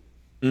too.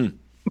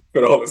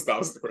 For all the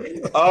stop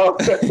story.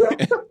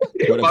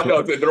 My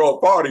dog said throw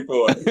a party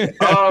for it.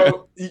 I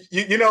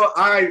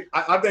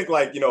think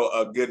like,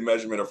 a good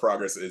measurement of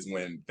progress is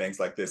when things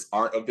like this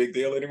aren't a big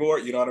deal anymore.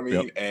 You know what I mean?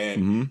 Yep.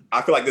 And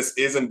I feel like this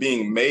isn't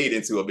being made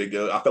into a big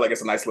deal. I feel like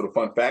it's a nice little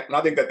fun fact. And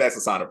I think that that's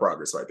a sign of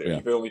progress right there. Yeah.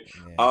 You feel me?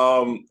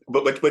 Yeah.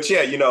 But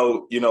yeah,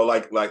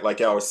 like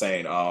y'all were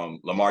saying,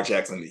 Lamar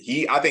Jackson,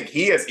 I think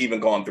he has even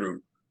gone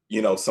through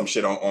some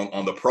shit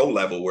on the pro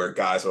level where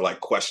guys are like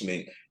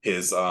questioning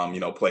his,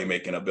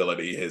 playmaking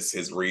ability,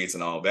 his reads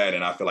and all that.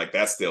 And I feel like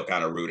that's still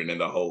kind of rooted in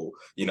the whole,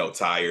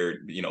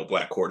 tired,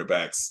 black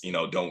quarterbacks,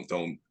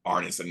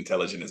 aren't as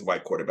intelligent as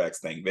white quarterbacks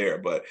thing there.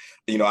 But,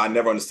 I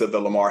never understood the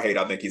Lamar hate.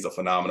 I think he's a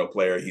phenomenal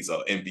player. He's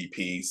an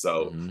MVP.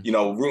 So,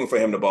 rooting for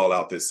him to ball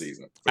out this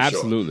season.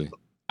 Absolutely. Sure.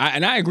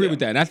 I agree with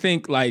that. And I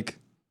think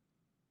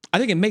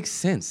it makes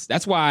sense.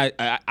 That's why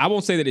I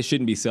won't say that it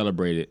shouldn't be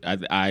celebrated.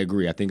 I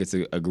agree. I think it's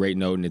a great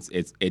note, and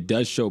it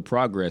does show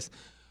progress.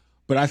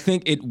 But I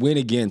think it went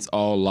against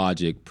all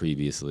logic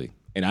previously,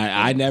 and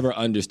I never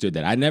understood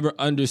that. I never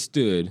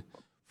understood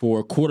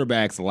for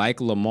quarterbacks like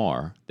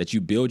Lamar that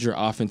you build your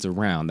offense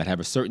around that have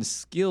a certain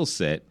skill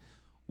set,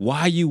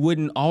 why you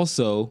wouldn't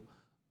also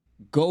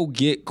go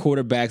get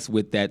quarterbacks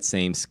with that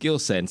same skill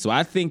set. And so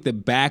I think the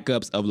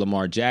backups of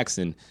Lamar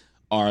Jackson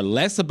are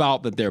less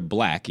about that they're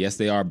black. Yes,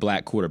 they are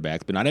black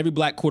quarterbacks, but not every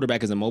black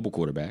quarterback is a mobile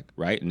quarterback,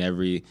 right? And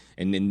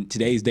in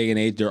today's day and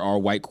age, there are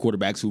white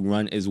quarterbacks who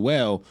run as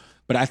well.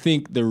 But I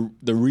think the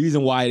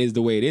reason why it is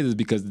the way it is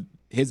because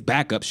his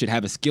backup should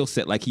have a skill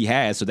set like he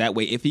has, so that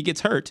way if he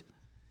gets hurt,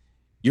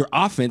 your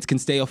offense can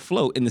stay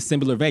afloat in the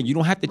similar vein. You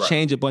don't have to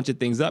change a bunch of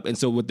things up. And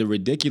so what the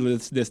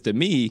ridiculousness to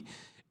me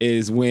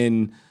is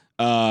when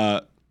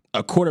a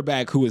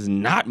quarterback who is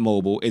not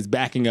mobile is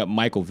backing up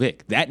Michael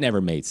Vick. That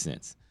never made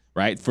sense.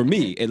 Right? For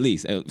me, at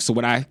least. So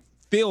when I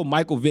feel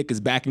Michael Vick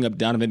is backing up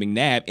Donovan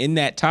McNabb in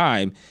that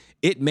time,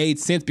 it made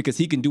sense because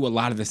he can do a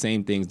lot of the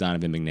same things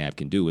Donovan McNabb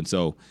can do. And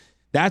so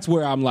that's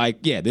where I'm like,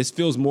 yeah, this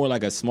feels more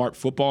like a smart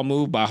football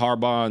move by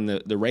Harbaugh and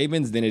the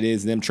Ravens than it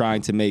is them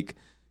trying to make,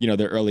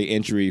 their early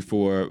entry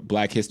for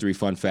Black History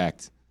Fun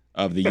Fact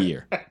of the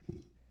year.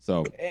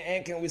 So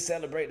and can we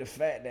celebrate the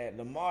fact that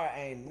Lamar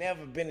ain't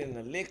never been in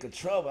a lick of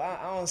trouble?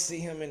 I don't see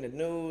him in the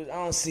news. I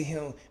don't see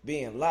him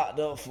being locked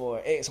up for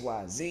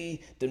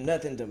XYZ,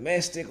 nothing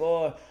domestic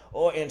or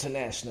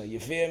international. You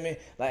feel me?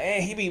 Like,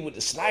 and he be with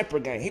the sniper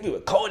gang. He be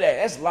with Kodak.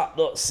 That's locked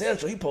up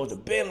central. He supposed to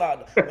been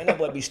locked up. Man, that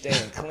boy be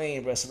staying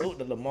clean, bro. Salute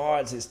to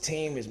Lamar, his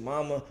team, his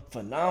mama.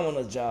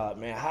 Phenomenal job,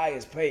 man.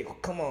 Highest paid.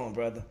 Come on,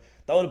 brother.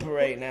 Throw the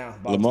parade now.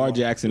 Baltimore. Lamar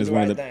Jackson is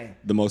one of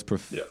the most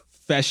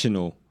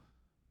professional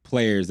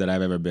players that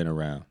I've ever been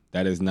around.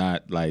 That is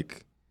not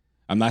like,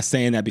 I'm not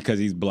saying that because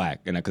he's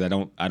black and because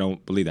I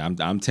don't believe that.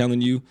 I'm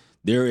telling you,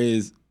 there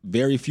is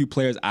very few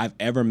players I've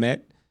ever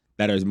met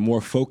that are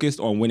more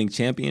focused on winning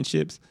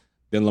championships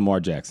than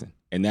Lamar Jackson.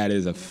 And that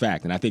is a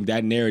fact. And I think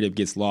that narrative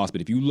gets lost.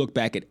 But if you look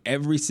back at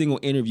every single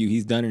interview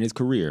he's done in his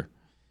career,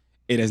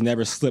 it has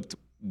never slipped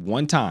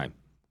one time.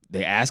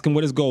 They ask him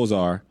what his goals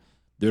are.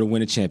 They're to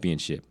win a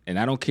championship. And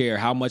I don't care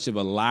how much of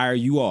a liar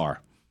you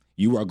are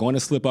going to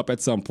slip up at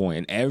some point.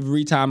 And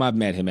every time I've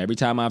met him, every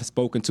time I've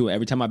spoken to him,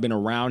 every time I've been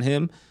around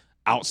him,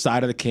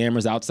 outside of the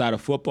cameras, outside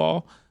of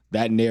football,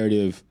 that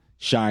narrative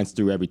shines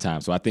through every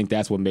time. So I think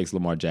that's what makes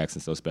Lamar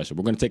Jackson so special.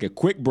 We're going to take a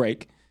quick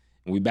break,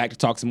 and we'll be back to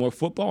talk some more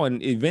football.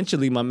 And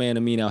eventually my man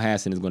Amin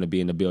Elhassan is going to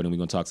be in the building. We're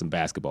going to talk some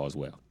basketball as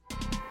well.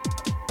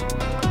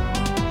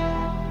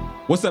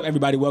 What's up,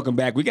 everybody? Welcome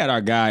back. We got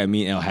our guy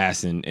Amin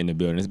Elhassan in the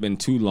building. It's been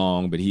too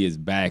long, but he is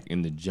back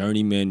in the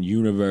Journeymen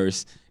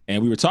universe.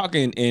 And we were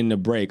talking in the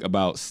break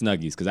about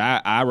Snuggies because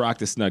I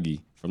rocked a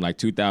Snuggie from like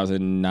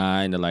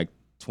 2009 to like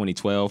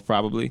 2012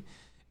 probably.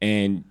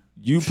 And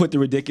you put the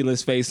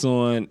ridiculous face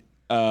on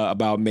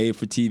about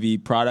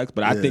made-for-TV products,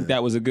 but I think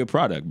that was a good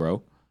product,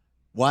 bro.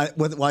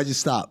 Why'd you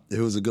stop? It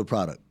was a good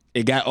product.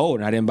 It got old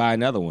and I didn't buy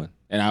another one.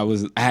 And I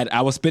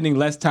was spending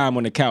less time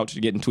on the couch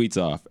getting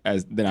tweets off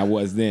than I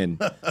was then,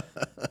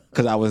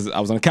 because I was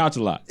on the couch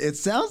a lot. It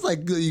sounds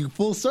like you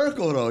full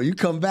circle though. You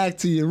come back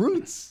to your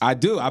roots. I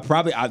do.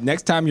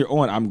 Next time you're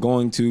on, I'm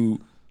going to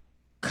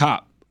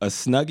cop a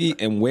Snuggie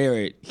and wear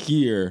it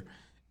here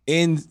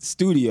in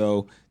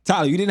studio.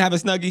 Tyler, you didn't have a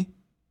Snuggie?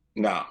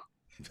 No.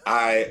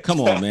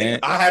 Come on, man.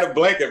 I had a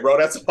blanket, bro.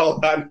 That's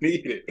all I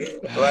needed.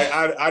 Like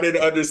I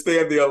didn't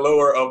understand the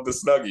allure of the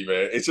Snuggie,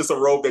 man. It's just a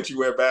robe that you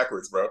wear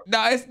backwards, bro.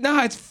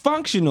 It's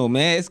functional,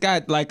 man. It's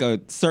got like a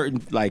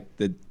certain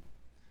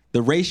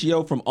the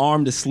ratio from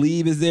arm to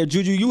sleeve is there.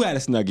 Juju, you had a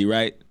Snuggie,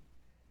 right?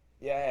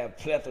 Yeah, I have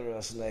plethora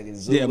of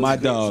Snuggies. Yeah, my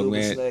dog,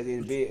 man.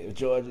 Snuggies, big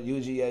Georgia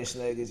UGA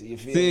Snuggies. You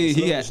feel me?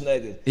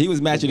 He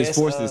was matching his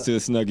forces to the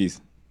Snuggies.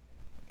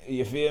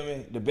 You feel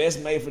me? The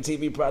best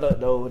made-for-TV product,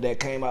 though,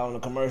 that came out on the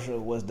commercial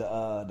was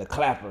the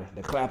clapper.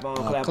 The clap-on,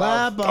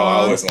 clap-off. Oh,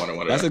 I always wanted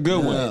one of that. That's a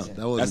good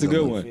one. That's a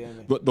good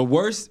one. But the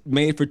worst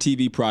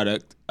made-for-TV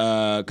product,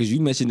 because you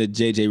mentioned the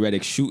J.J.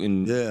 Redick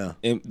shooting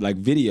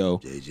video.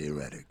 J.J.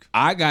 Redick.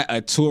 I got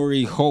a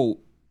Torrey Holt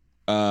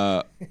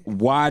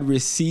wide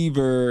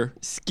receiver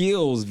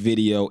skills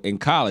video in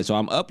college. So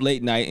I'm up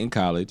late night in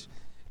college,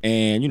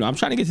 and I'm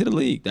trying to get to the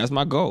league. That's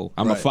my goal.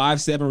 I'm a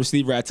 5'7"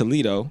 receiver at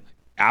Toledo.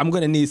 I'm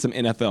gonna need some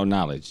NFL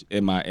knowledge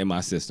in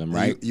my system,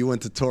 right? You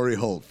went to Torrey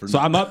Holt so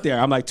I'm up there.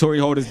 I'm like, Torrey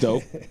Holt is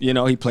dope.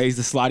 He plays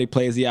the slot, he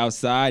plays the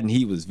outside, and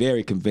he was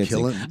very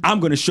convincing. I'm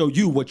gonna show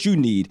you what you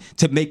need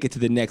to make it to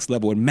the next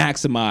level and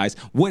maximize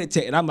what it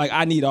takes. And I'm like,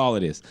 I need all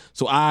of this.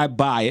 So I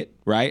buy it,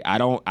 right?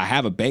 I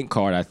have a bank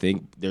card, I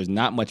think. There's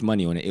not much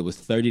money on it. It was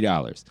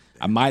 $30.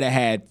 I might have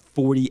had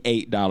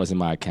 $48 in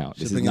my account.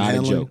 This is not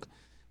a joke.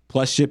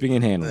 Plus shipping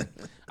and handling.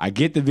 I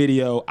get the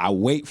video, I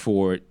wait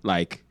for it,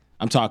 like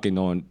I'm talking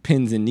on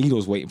pins and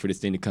needles waiting for this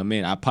thing to come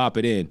in. I pop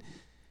it in.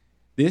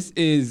 This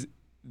is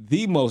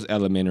the most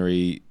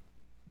elementary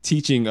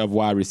teaching of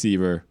wide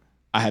receiver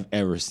I have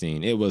ever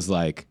seen. It was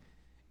like,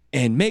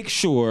 and make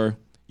sure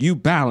you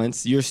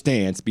balance your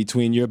stance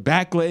between your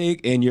back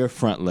leg and your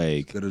front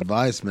leg. Good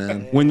advice,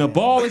 man. When the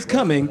ball is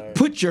coming,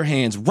 put your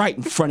hands right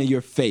in front of your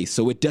face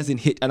so it doesn't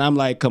hit. And I'm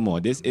like, come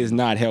on, this is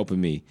not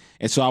helping me.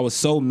 And so I was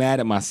so mad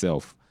at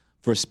myself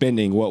for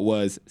spending what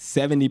was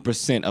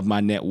 70% of my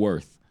net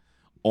worth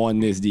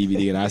on this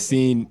DVD, and I've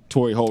seen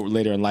Torrey Holt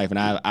later in life, and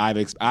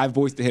I've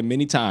voiced to him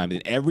many times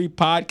in every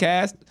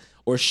podcast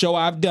or show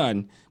I've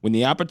done. When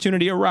the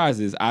opportunity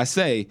arises, I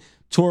say,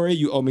 Torrey,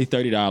 you owe me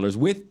 $30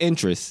 with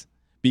interest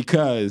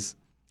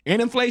and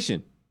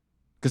inflation,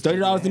 because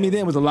 $30 to me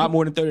then was a lot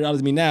more than $30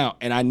 to me now,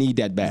 and I need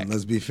that back. And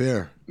let's be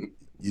fair.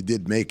 You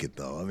did make it,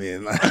 though. I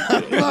mean,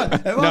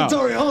 if I'm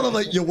Torrey Holt, I'm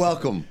like, you're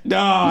welcome.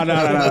 No,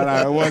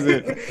 it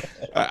wasn't.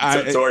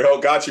 Torrey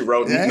Holt got you,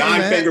 bro. Yeah,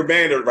 9-finger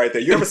bandit right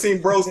there. You ever seen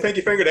bro's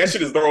pinky finger? That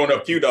shit is throwing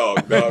up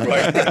Q-Dog, dog.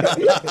 Like,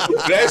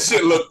 that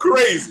shit look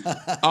crazy.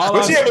 But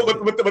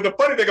the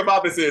funny thing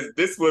about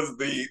this was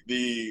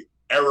the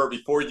era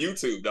before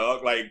YouTube,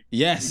 dog. Like,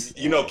 yes,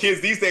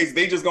 kids these days,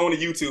 they just go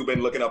into YouTube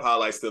and looking up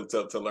highlights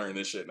to learn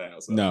this shit now.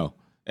 So. No,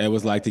 it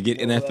was like to get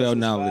NFL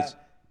knowledge,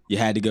 you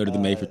had to go to the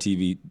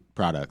made-for-TV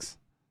products.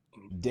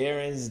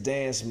 Darren's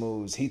dance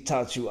moves. He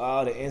taught you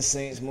all the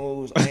NSYNC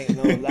moves. Ain't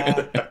no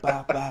lie.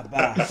 Bah, bah,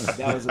 bah.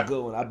 That was a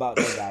good one. I bought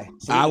that guy.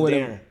 So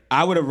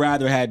I would have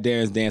rather had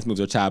Darren's dance moves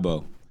or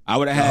Tybo. I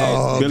would have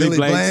had Billy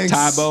Blanks,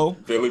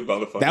 Tybo. Billy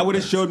motherfucker. That would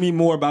have showed me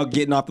more about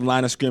getting off the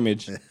line of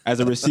scrimmage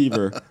as a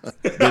receiver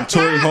than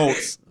Torrey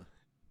Holt's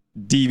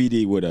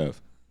DVD would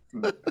have.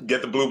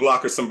 Get the blue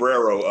blocker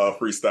sombrero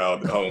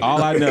freestyle home.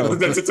 All I know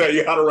to tell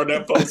you how to run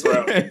that post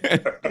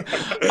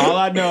route. All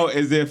I know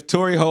is if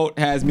Torrey Holt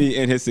has me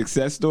in his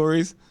success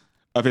stories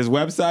of his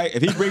website,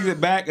 if he brings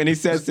it back and he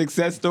says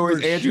success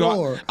stories,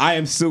 Andrew, I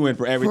am suing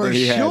for everything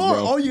he has, bro.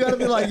 Oh, you got to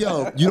be like,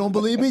 yo, you don't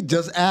believe me?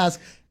 Just ask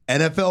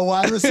NFL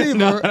wide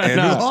receiver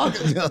Andrew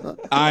Hawkins.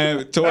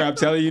 Torrey, I'm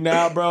telling you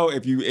now, bro.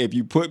 If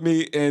you put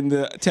me in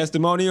the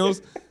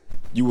testimonials,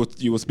 you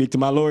will speak to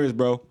my lawyers,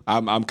 bro.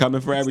 I'm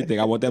coming for everything.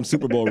 I want them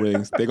Super Bowl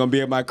rings. They're gonna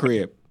be at my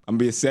crib. I'm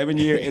gonna be a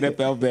 7-year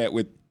NFL vet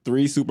with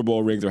 3 Super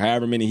Bowl rings or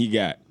however many he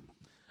got.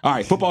 All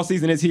right, football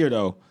season is here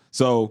though,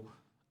 so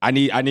I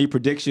need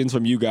predictions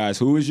from you guys.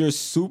 Who is your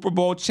Super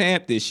Bowl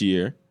champ this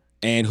year,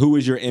 and who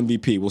is your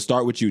MVP? We'll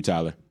start with you,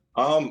 Tyler.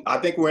 I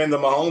think we're in the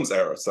Mahomes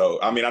era. So,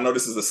 I mean, I know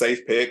this is a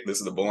safe pick.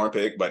 This is a boring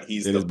pick, but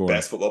he's the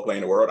best football player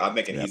in the world. I'm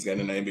thinking he's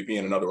getting an MVP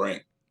and another ring.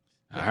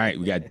 All right,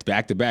 we got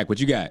back-to-back. What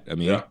you got? I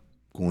mean,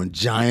 going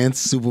Giants,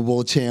 Super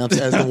Bowl champs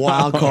as the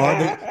wild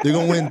card. They're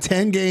going to win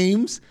 10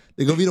 games.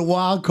 They're going to be the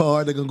wild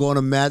card. They're going to go on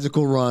a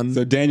magical run.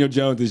 So Daniel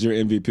Jones is your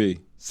MVP.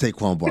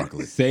 Saquon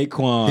Barkley.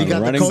 Saquon,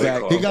 running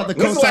back. He got the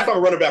When's the last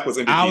time running back was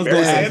MVP? I was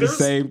going to ask the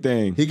same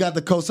thing. He got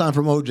the cosign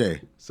from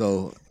OJ.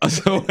 So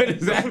what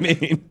does that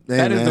mean?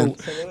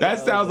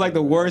 That sounds like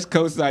the worst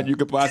cosign you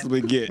could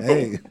possibly get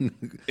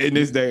in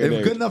this day and age.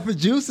 If good enough for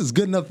Juice, it's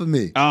good enough for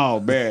me.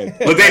 Oh, man.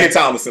 LaDainian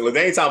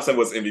Thompson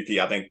was MVP,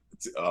 I think.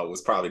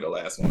 Was probably the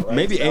last one, right?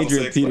 Maybe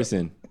Adrian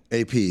Peterson.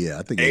 AP, yeah.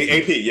 I think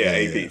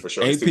AP for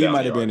sure. AP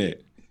might have been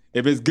it.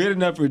 If it's good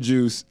enough for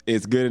Juice,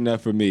 it's good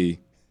enough for me.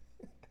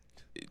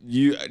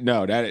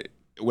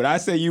 When I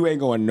say you ain't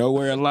going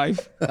nowhere in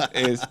life,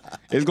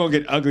 it's gonna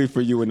get ugly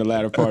for you in the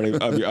latter part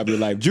of your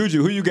life.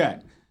 Juju, who you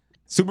got?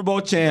 Super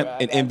Bowl champ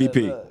and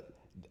MVP.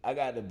 I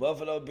got the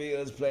Buffalo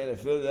Bills playing the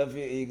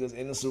Philadelphia Eagles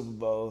in the Super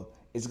Bowl.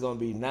 It's gonna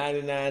be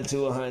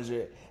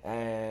 99-100,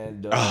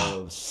 and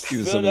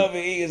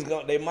Philadelphia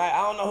Eagles they might.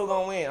 I don't know who's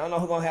gonna win. I don't know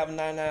who's gonna have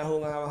 99, who's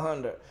gonna have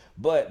 100.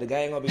 But the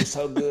game gonna be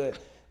so good.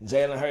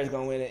 Jalen Hurts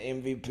gonna win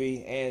an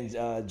MVP,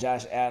 and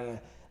Josh Allen.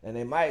 And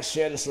they might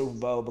share the Super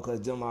Bowl because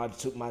them are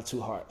my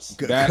 2 hearts.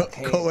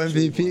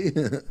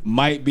 Co-MVP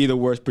might be the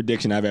worst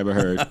prediction I've ever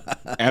heard,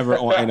 ever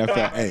on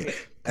NFL. Hey,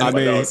 I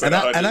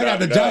got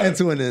the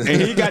Giants winning.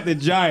 And he got the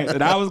Giants.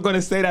 And I was going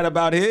to say that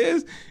about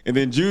his. And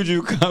then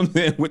Juju comes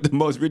in with the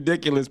most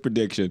ridiculous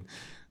prediction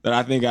that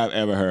I think I've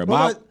ever heard.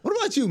 What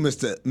about you,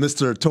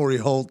 Mr. Torrey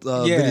Holt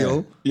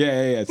video?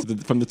 Yeah. So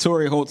from the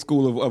Torrey Holt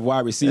school of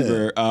wide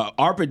receiver,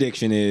 our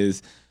prediction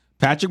is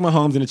Patrick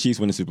Mahomes and the Chiefs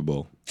win the Super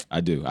Bowl.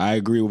 I do. I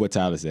agree with what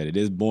Tyler said. It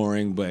is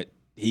boring, but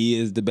he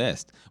is the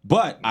best.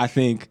 But I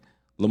think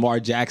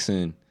Lamar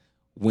Jackson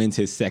wins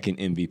his second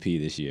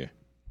MVP this year.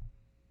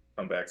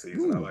 Comeback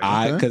season.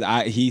 I like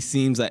Because he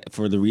seems like,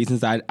 for the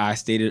reasons I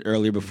stated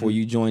earlier before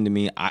you joined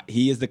me,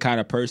 he is the kind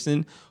of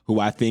person who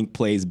I think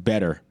plays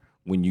better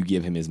when you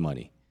give him his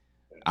money.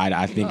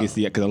 I think it's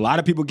because a lot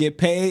of people get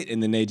paid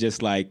and then they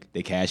just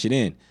they cash it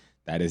in.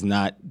 That is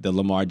not the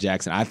Lamar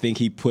Jackson. I think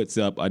he puts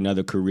up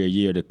another career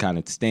year to kind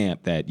of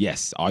stamp that,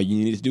 yes, all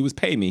you need to do is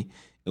pay me,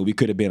 and we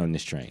could have been on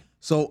this train.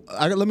 So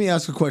let me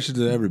ask a question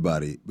to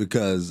everybody,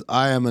 because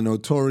I am a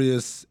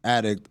notorious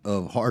addict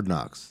of Hard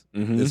Knocks.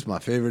 It's my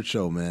favorite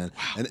show, man.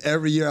 Wow. And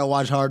every year I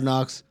watch Hard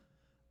Knocks,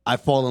 I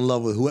fall in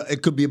love with who.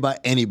 It could be about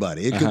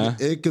anybody.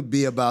 It could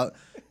be about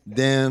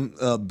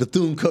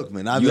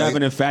Bethune-Cookman. You have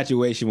an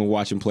infatuation with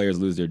watching players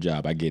lose their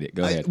job. I get it.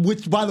 Go ahead.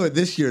 Which, by the way,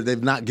 this year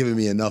they've not given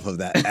me enough of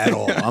that at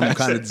all. I'm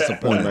kind of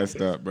disappointed.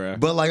 Messed up, bro.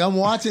 But I'm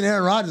watching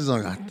Aaron Rodgers.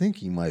 I'm like, I think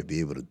he might be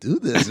able to do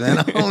this, man.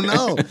 I don't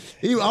know.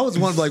 I was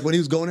one when he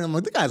was going in. I'm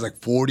like, the guy's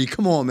 40.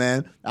 Come on,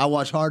 man. I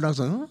watch Hard Knocks.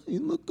 I'm like, oh,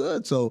 you look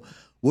good. So,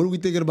 what are we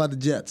thinking about the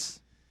Jets?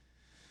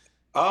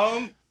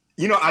 I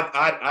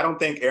don't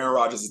think Aaron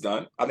Rodgers is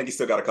done. I think he's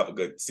still got a couple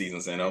good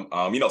seasons in him.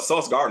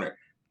 Sauce Gardner,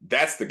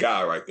 that's the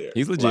guy right there.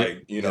 He's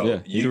legit. He's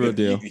a real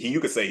deal. You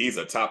could say he's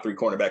a top 3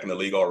 cornerback in the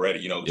league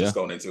already, just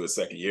going into his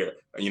second year.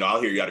 I'll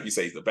hear you out if you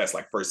say he's the best,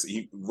 first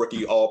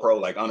rookie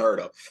all-pro, unheard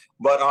of.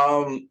 But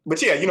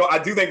yeah, I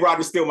do think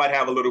Rodgers still might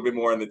have a little bit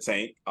more in the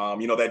tank.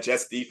 That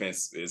Jets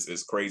defense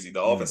is crazy.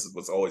 The offense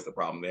was always the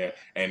problem there.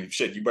 And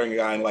shit, you bring a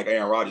guy in like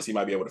Aaron Rodgers, he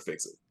might be able to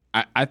fix it.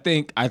 I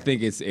think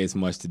it's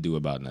much to do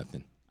about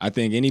nothing. I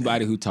think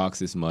anybody who talks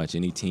this much,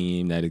 any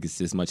team that gets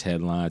this much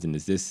headlines and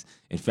is this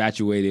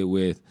infatuated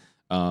with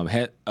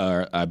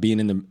being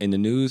in the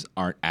news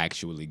aren't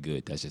actually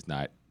good. That's just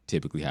not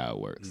typically how it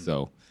works.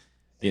 So,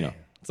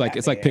 it's like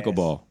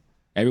pickleball.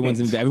 Everyone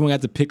has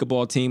a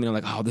pickleball team, and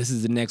they're like, "Oh, this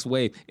is the next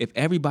wave." If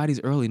everybody's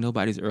early,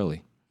 nobody's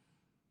early.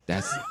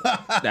 That's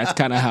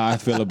kind of how I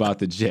feel about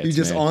the Jets. You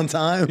just on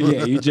time?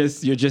 Yeah, you're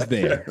just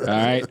there. All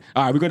right.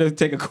 We're gonna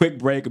take a quick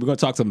break. We're gonna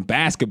talk some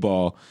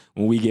basketball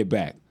when we get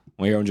back.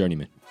 We're here on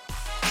Journeyman.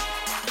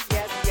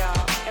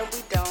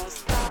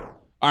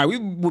 All right, we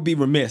would be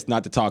remiss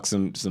not to talk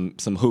some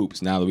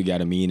hoops now that we got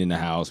Amin in the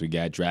house. We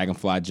got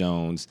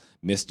DragonflyJonez,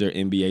 Mr.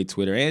 NBA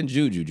Twitter, and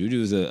Juju.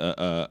 Juju's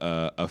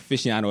a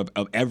aficionado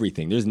of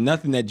everything. There's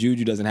nothing that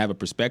Juju doesn't have a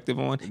perspective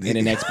on and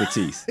an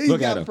expertise.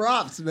 Look at him.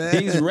 Props, man.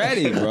 He's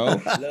ready, bro.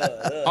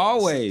 Look.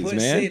 Always,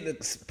 man.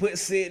 Put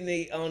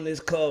Sydney on this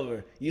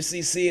cover. You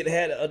see Sid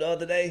had the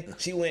other day?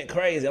 She went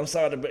crazy. I'm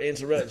sorry to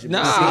interrupt you.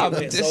 Sid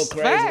went so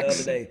crazy the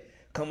other day.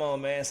 Come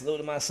on, man. Salute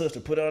to my sister.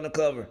 Put her on the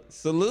cover.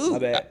 Salute. My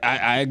bad.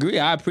 I agree.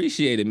 I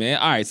appreciate it, man.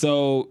 All right,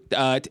 so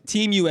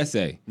Team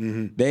USA,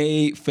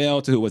 they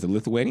fell to, who was it,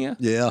 Lithuania?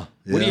 Yeah.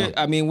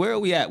 Where are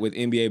we at with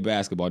NBA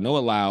basketball? Noah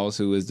Lyles,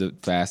 who is the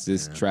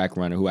fastest track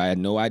runner, who I had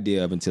no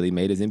idea of until he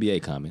made his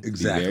NBA comment.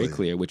 Exactly. To be very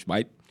clear, which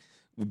might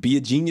be a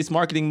genius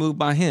marketing move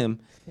by him.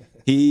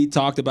 He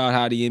talked about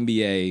how the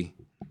NBA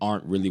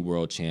aren't really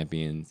world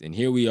champions, and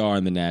here we are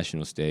on the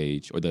national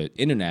stage, or the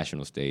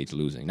international stage,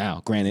 losing.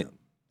 Now, granted,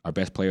 our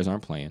best players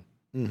aren't playing,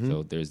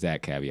 so there's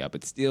that caveat.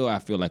 But still, I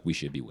feel like we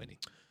should be winning.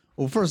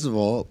 Well, first of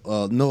all,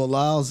 Noah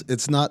Lyles,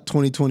 it's not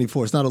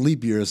 2024. It's not a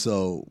leap year,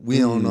 so we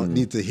don't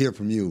need to hear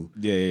from you.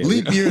 Yeah.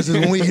 Leap years is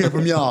when we hear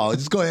from y'all.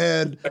 Just go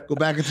ahead, go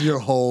back into your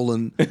hole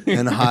and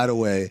hide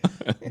away.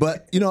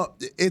 But,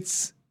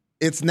 it's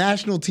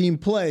national team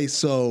play,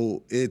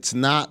 so it's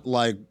not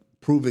like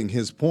proving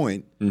his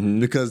point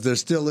because there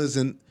still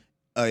isn't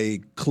a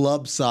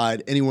club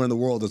side anywhere in the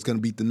world that's going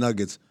to beat the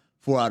Nuggets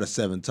 4 out of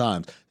 7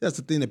 times. That's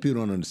the thing that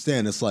people don't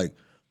understand. It's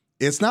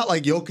not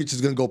like Jokic is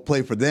going to go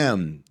play for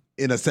them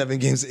in a 7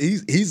 games.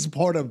 He's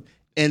part of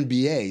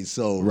NBA,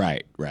 so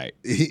right.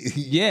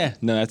 Yeah,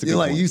 no, that's a good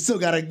point. You still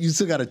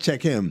gotta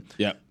check him.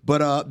 Yep.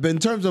 But in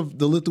terms of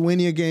the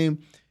Lithuania game,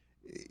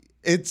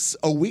 it's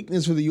a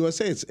weakness for the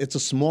USA. It's a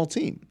small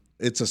team.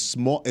 It's a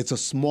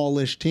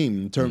smallish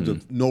team in terms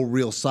of no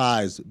real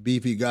size,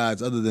 beefy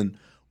guys other than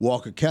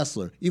Walker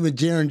Kessler. Even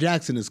Jaren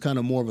Jackson is kind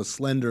of more of a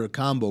slender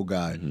combo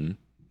guy.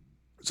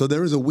 So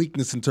there is a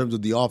weakness in terms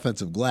of the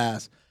offensive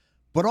glass.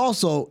 But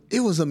also, it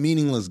was a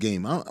meaningless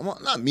game.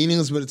 Not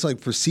meaningless, but it's like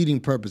for seeding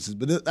purposes.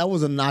 But that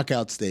was a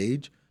knockout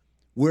stage.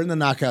 We're in the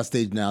knockout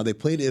stage now. They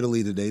played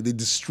Italy today. They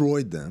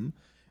destroyed them.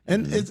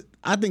 And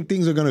I think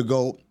things are going to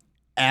go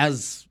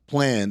as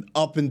planned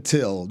up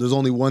until there's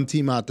only one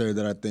team out there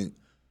that I think,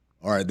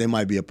 all right, they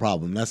might be a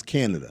problem. That's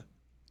Canada.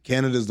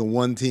 Canada is the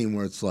one team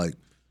where it's like,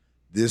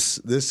 this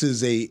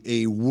is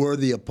a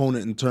worthy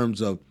opponent in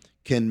terms of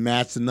can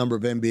match the number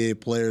of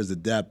NBA players, the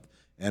depth,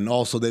 and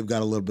also they've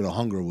got a little bit of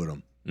hunger with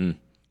them.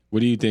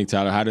 What do you think,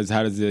 Tyler? How does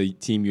the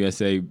Team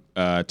USA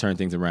turn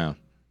things around?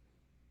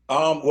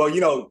 Well,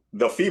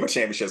 the FIBA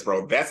championships,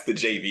 bro, that's the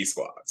JV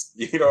squads.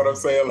 You know what I'm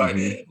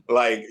saying?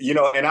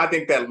 And I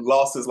think that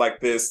losses like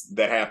this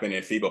that happen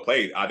in FIBA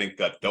play, I think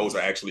that those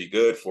are actually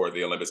good for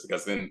the Olympics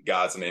because then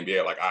guys in the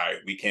NBA are like, all right,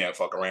 we can't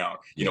fuck around.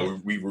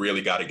 We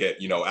really got to get,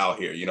 out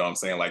here. You know what I'm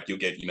saying? Like you'll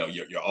get,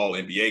 your all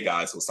NBA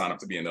guys who sign up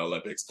to be in the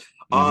Olympics.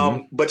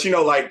 But,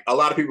 like a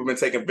lot of people have been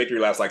taking victory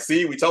laps. Like,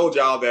 see, we told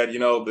y'all that,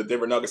 the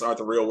Denver Nuggets aren't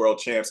the real world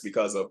champs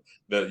because of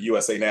the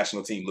USA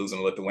national team losing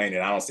to Lithuania.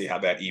 And I don't see how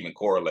that even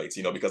correlates,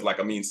 because like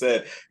Amin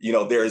said,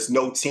 there is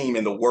no team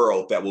in the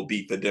world that will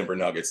beat the Denver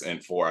Nuggets in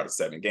 4 out of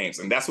 7 games.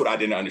 And that's what I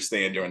didn't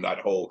understand during that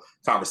whole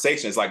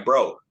conversation. It's like,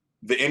 bro,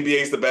 the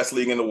NBA is the best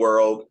league in the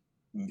world.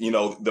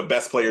 The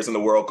best players in the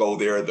world go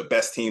there. The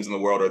best teams in the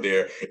world are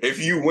there.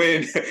 If you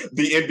win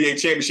the NBA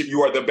championship,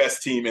 you are the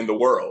best team in the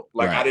world.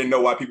 Like, right. I didn't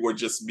know why people were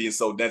just being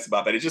so dense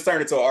about that. It just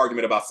turned into an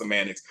argument about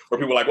semantics where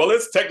people are like, well,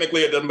 it's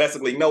technically a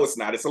domestic league. No, it's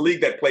not. It's a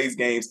league that plays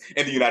games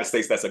in the United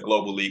States. That's a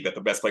global league that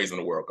the best players in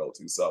the world go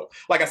to. So,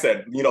 like I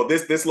said,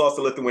 this loss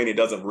to Lithuania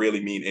doesn't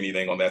really mean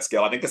anything on that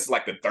scale. I think this is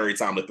like the 3rd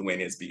time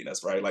Lithuania has beaten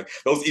us, right? Like,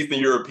 those Eastern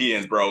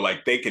Europeans, bro,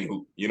 like, they can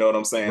hoop. You know what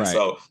I'm saying? Right.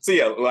 So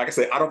yeah, like I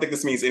said, I don't think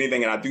this means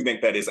anything. And I do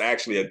think that is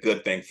actually a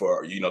good thing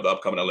for the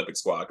upcoming Olympic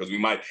squad, because we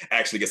might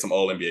actually get some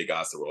old NBA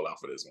guys to roll out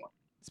for this one.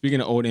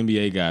 Speaking of old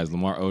NBA guys,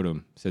 Lamar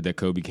Odom said that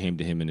Kobe came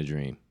to him in a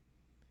dream.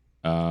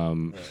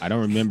 I don't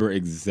remember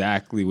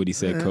exactly what he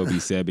said Kobe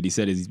said, but he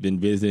said he's been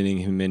visiting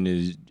him in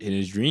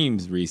his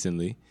dreams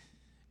recently.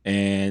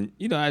 And,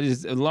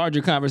 a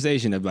larger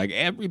conversation of like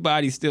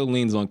everybody still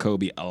leans on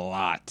Kobe a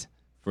lot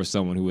for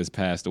someone who has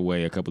passed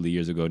away a couple of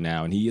years ago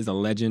now. And he is a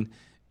legend.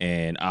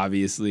 And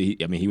obviously,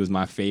 he was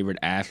my favorite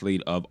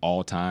athlete of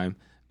all time.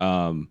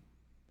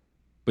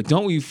 But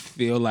don't we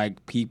feel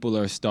like people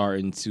are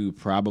starting to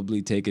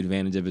probably take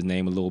advantage of his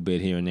name a little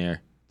bit here and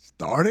there?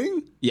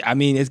 Starting? Yeah,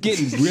 it's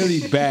getting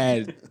really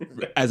bad.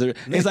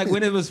 It's like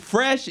when it was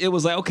fresh, it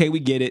was like, okay, we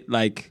get it.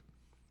 Like,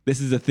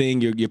 this is a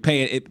thing you're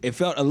paying. It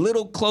felt a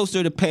little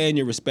closer to paying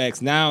your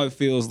respects. Now it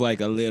feels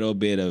like a little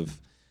bit of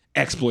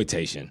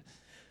exploitation.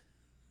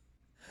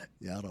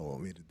 Y'all don't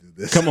want me to do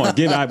this. Come on,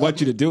 I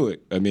want you to do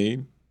it.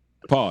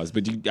 Pause.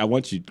 But I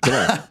want you. Come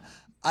on.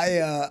 I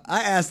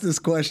asked this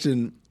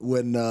question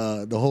when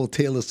the whole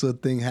Taylor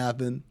Swift thing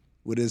happened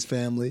with his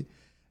family,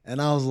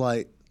 and I was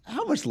like,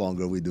 "How much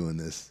longer are we doing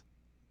this?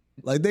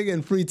 Like, they're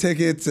getting free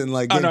tickets and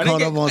like getting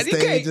caught up on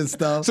stage and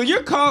stuff." So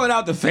you're calling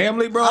out the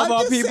family, bro, of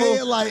all people?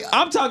 Saying, like,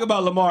 I'm talking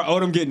about Lamar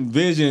Odom getting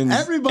visions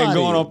and going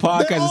on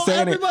podcasts and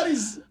saying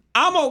it.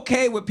 I'm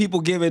okay with people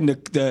giving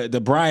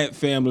the Bryant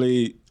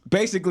family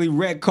basically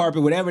red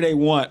carpet, whatever they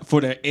want for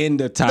the end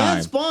of time.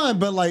 That's fine,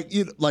 but like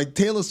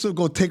Taylor Swift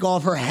go take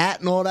off her hat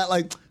and all that.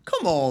 Like,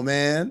 come on,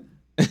 man.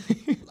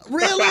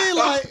 Really?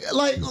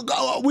 like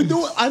we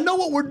do. I know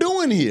what we're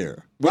doing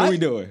here. What right? are we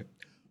doing?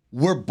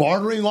 We're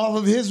bartering off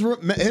of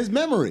his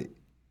memory.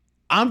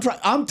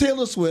 I'm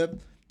Taylor Swift.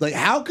 Like,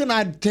 how can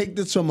I take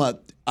this from a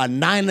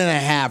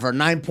 9.5 or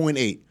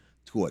 9.8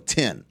 to a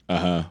 10?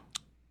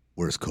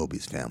 Where's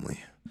Kobe's family?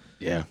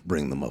 Yeah,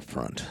 bring them up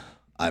front.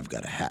 I've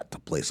got a hat to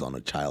place on a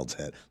child's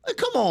head. Like,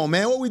 come on,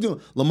 man. What are we doing?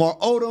 Lamar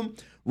Odom,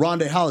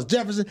 Rondé Hollis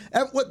Jefferson.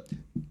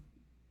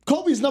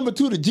 Kobe's number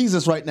 2 to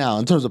Jesus right now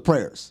in terms of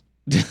prayers.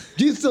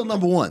 Jesus still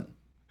number 1.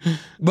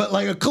 But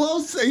like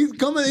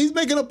he's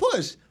making a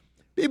push.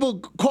 People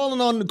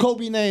calling on the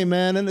Kobe name,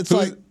 man, and it's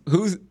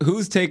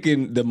who's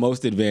taking the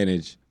most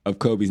advantage of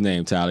Kobe's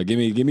name, Tyler? Give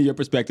me your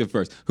perspective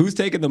first. Who's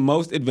taking the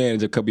most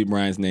advantage of Kobe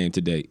Bryant's name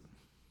to date?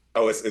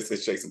 Oh, it's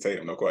Jason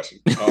Tatum, no question.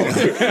 Jason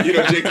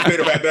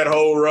Tatum had that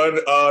whole run,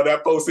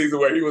 that postseason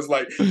where he was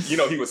like, he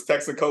was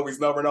texting Kobe's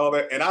number and all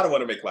that. And I don't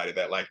want to make light of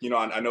that. Like,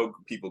 I know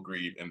people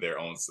grieve in their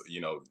own,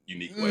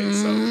 unique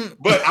ways. So,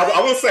 but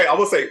I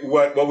will say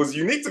what was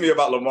unique to me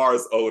about Lamar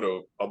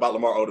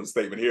Odom's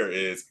statement here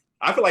is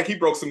I feel like he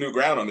broke some new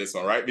ground on this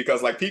one, right?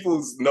 Because like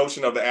people's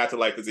notion of the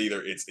afterlife is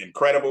either it's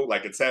incredible,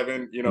 like it's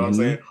heaven, what I'm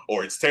saying?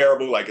 Or it's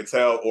terrible, like it's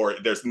hell, or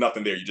there's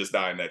nothing there, you just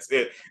die and that's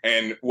it.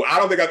 And I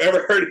don't think I've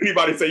ever heard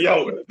anybody say,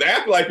 yo, the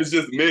afterlife is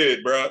just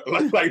mid, bro.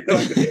 Like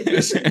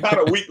this shit kind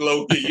of weak,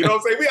 low key. You know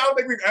what I'm saying? I don't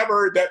think we've ever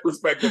heard that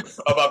perspective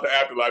about the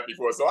afterlife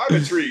before. So I'm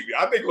intrigued.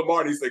 I think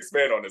Lamar needs to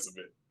expand on this a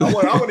bit. I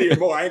want to hear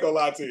more. I ain't gonna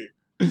lie to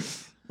you.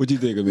 What do you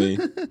think of me?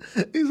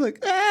 He's like,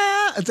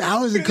 it's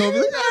hours in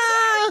Kobe.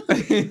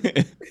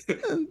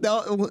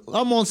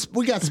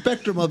 We got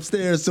Spectrum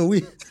upstairs, so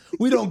we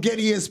don't get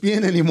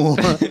ESPN anymore.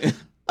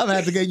 I've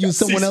had to get you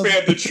someone else.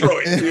 C-SPAN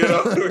Detroit,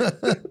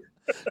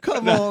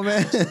 Come on,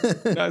 man.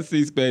 Not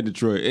C-SPAN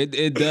Detroit.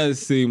 It does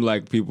seem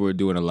like people are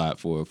doing a lot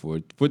for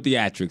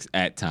theatrics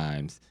at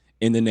times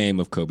in the name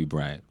of Kobe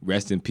Bryant.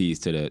 Rest in peace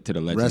to the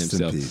legend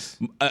himself.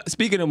 Rest in peace.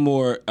 Speaking of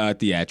more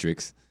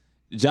theatrics,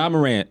 Ja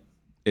Morant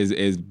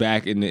is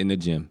back in the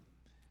gym.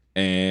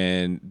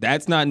 And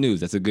that's not news.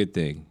 That's a good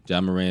thing.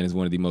 Ja Morant is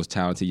one of the most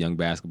talented young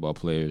basketball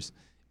players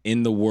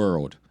in the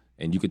world.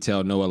 And you could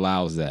tell Noah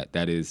allows that.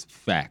 That is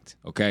fact,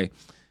 okay?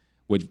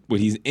 What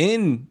he's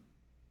in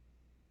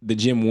the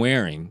gym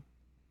wearing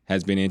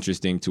has been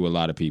interesting to a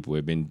lot of people. It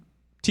have been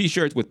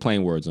T-shirts with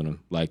plain words on them,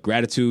 like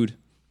gratitude,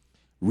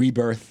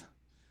 rebirth,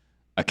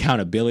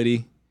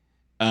 accountability.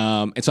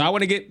 And so I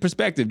want to get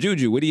perspective.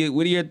 Juju, what are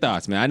your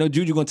thoughts, man? I know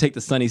Juju going to take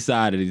the sunny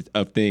side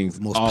of things.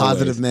 Most always.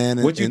 Positive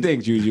man. What you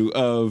think, Juju,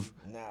 of...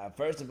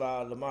 First of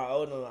all, Lamar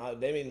Odom,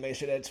 they need to make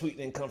sure that tweet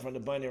didn't come from the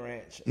Bunny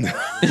Ranch.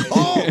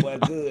 Oh, well,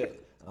 good.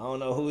 don't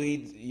know who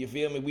you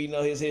feel me? We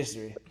know his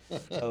history.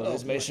 So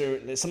let's make sure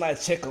let somebody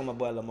check on my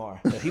boy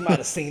Lamar. He might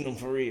have seen him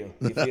for real.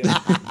 You feel me?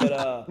 But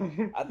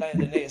I think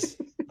the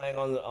next thing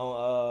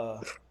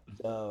on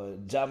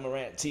Ja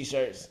Morant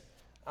t-shirts,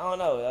 I don't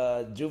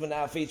know,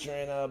 Juvenile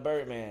featuring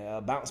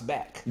Birdman, Bounce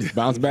Back.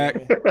 Bounce Back?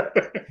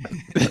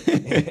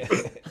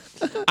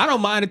 I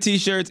don't mind the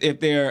t-shirts if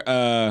they're,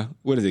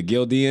 what is it,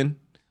 Gildan?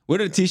 What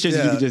are the t-shirts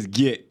you can just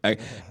get? Like,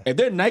 if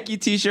they're Nike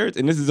t-shirts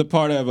and this is a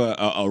part of a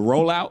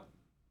rollout,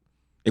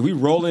 if we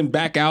rolling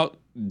back out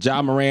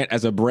Ja Morant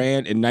as a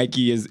brand and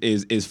Nike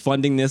is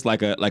funding this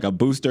like a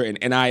booster in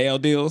NIL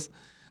deals,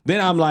 then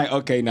I'm like,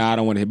 okay, nah, I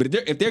don't want to. But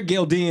if they're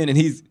Gildan and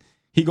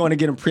he going to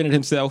get them printed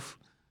himself,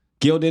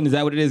 Gildan, is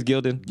that what it is?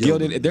 Gildan?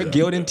 If they're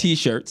Gildan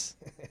t-shirts.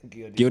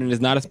 Gildan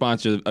is not a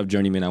sponsor of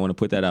Journeymen. I want to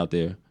put that out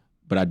there,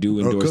 but I do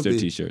endorse their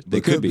t-shirts.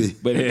 They could be,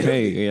 but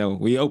hey,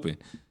 we open.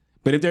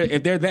 But if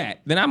they're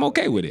that, then I'm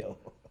okay with it.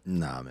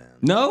 Nah, man.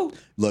 No?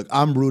 Look,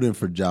 I'm rooting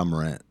for Ja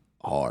Morant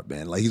hard,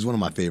 man. Like, he's one of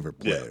my favorite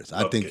players.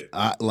 I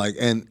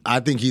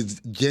think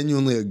he's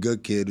genuinely a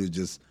good kid who's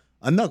just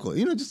a knuckle.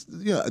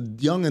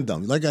 Young and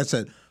dumb. Like I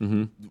said,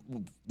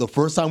 the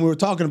first time we were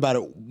talking about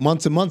it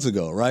months and months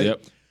ago, right?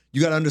 Yep. You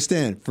got to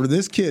understand, for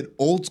this kid,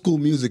 old school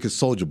music is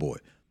Soulja Boy.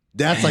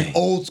 That's like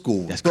old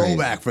school. That's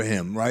throwback for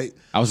him, right?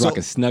 I was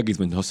rocking Snuggies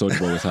when Soulja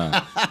Boy was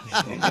hot.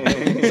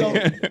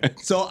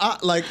 so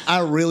I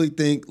really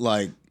think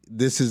like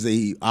this is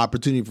a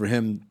opportunity for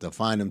him to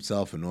find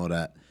himself and all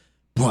that.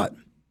 But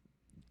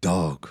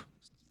dog,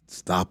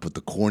 stop with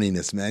the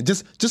corniness, man.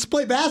 Just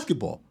play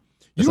basketball.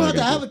 You don't have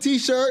to have a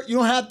t-shirt. You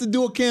don't have to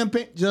do a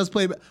campaign. Just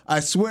play.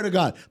 I swear to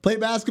God, play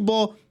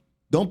basketball.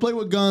 Don't play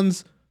with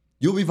guns.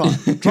 You'll be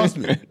fine. Trust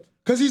me.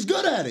 Because he's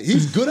good at it.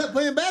 He's good at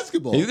playing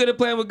basketball. He's good at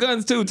playing with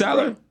guns too,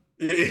 Tyler.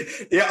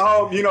 Yeah,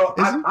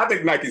 I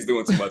think Nike's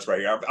doing too much right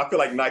here. I feel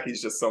like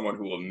Nike's just someone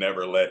who will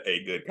never let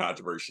a good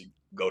controversy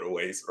go to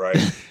waste, right?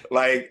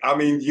 Like, I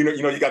mean,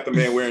 you got the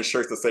man wearing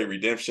shirts that say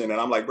redemption, and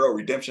I'm like, bro,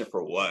 redemption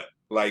for what?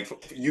 Like,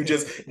 you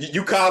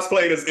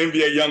cosplayed as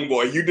NBA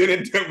YoungBoy. You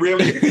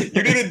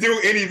didn't do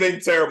anything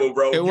terrible,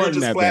 bro. You're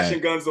just flashing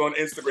guns on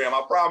Instagram.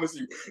 I promise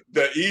you,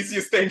 the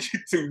easiest thing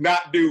to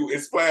not do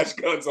is flash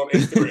guns on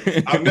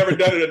Instagram. I've never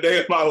done it a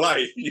day of my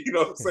life. You know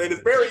what I'm saying?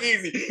 It's very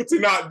easy to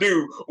not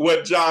do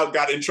what Ja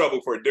got in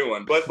trouble for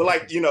doing. But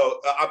like,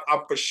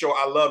 I'm for sure,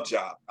 I love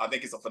Ja. I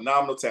think he's a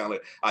phenomenal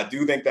talent. I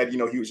do think that,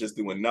 he was just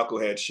doing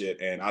knucklehead shit.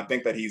 And I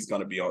think that he's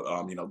going to be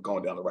on,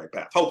 going down the right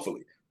path,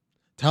 hopefully.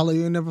 Tyler,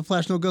 you ain't never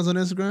flashed no guns on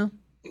Instagram?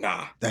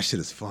 Nah. That shit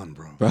is fun,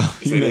 bro.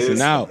 You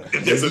missing out.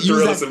 It's a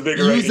thrill, it's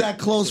invigorating. Use that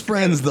close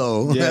friends,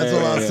 though. That's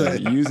what I'll say.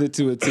 Use it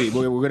to a T.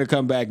 We're going to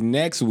come back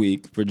next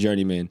week for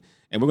Journeyman,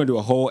 and we're going to do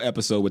a whole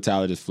episode with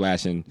Tyler just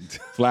flashing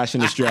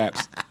the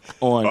straps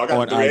on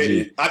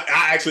IG. I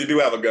actually do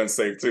have a gun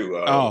safe,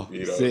 too.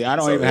 See, I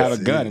don't even have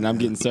a gun, and I'm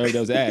getting served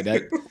those ads.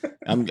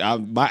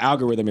 My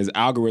algorithm is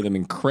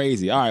algorithming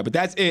crazy. All right, but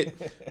that's it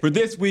for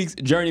this week's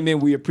Journeyman.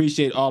 We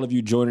appreciate all of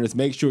you joining us.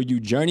 Make sure you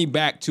journey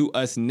back to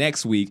us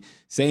next week.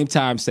 Same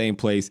time, same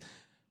place.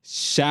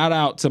 Shout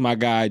out to my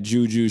guy,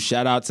 Juju.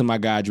 Shout out to my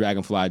guy,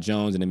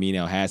 DragonflyJonez and Amin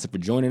Elhassan for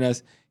joining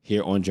us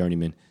here on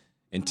Journeyman.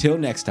 Until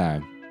next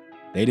time,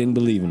 they didn't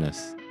believe in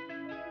us.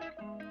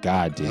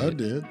 God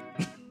did.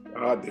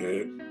 I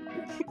did.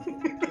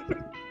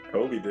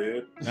 Kobe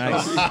did.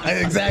 Nice.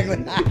 Exactly.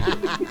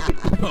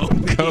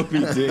 Kobe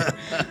did.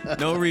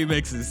 No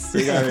remixes.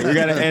 We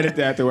gotta edit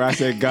that to where I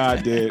said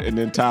God did, and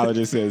then Tyler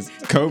just says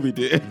Kobe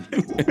did.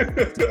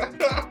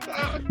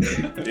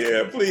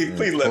 Yeah,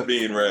 please let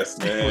Bean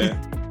rest, man.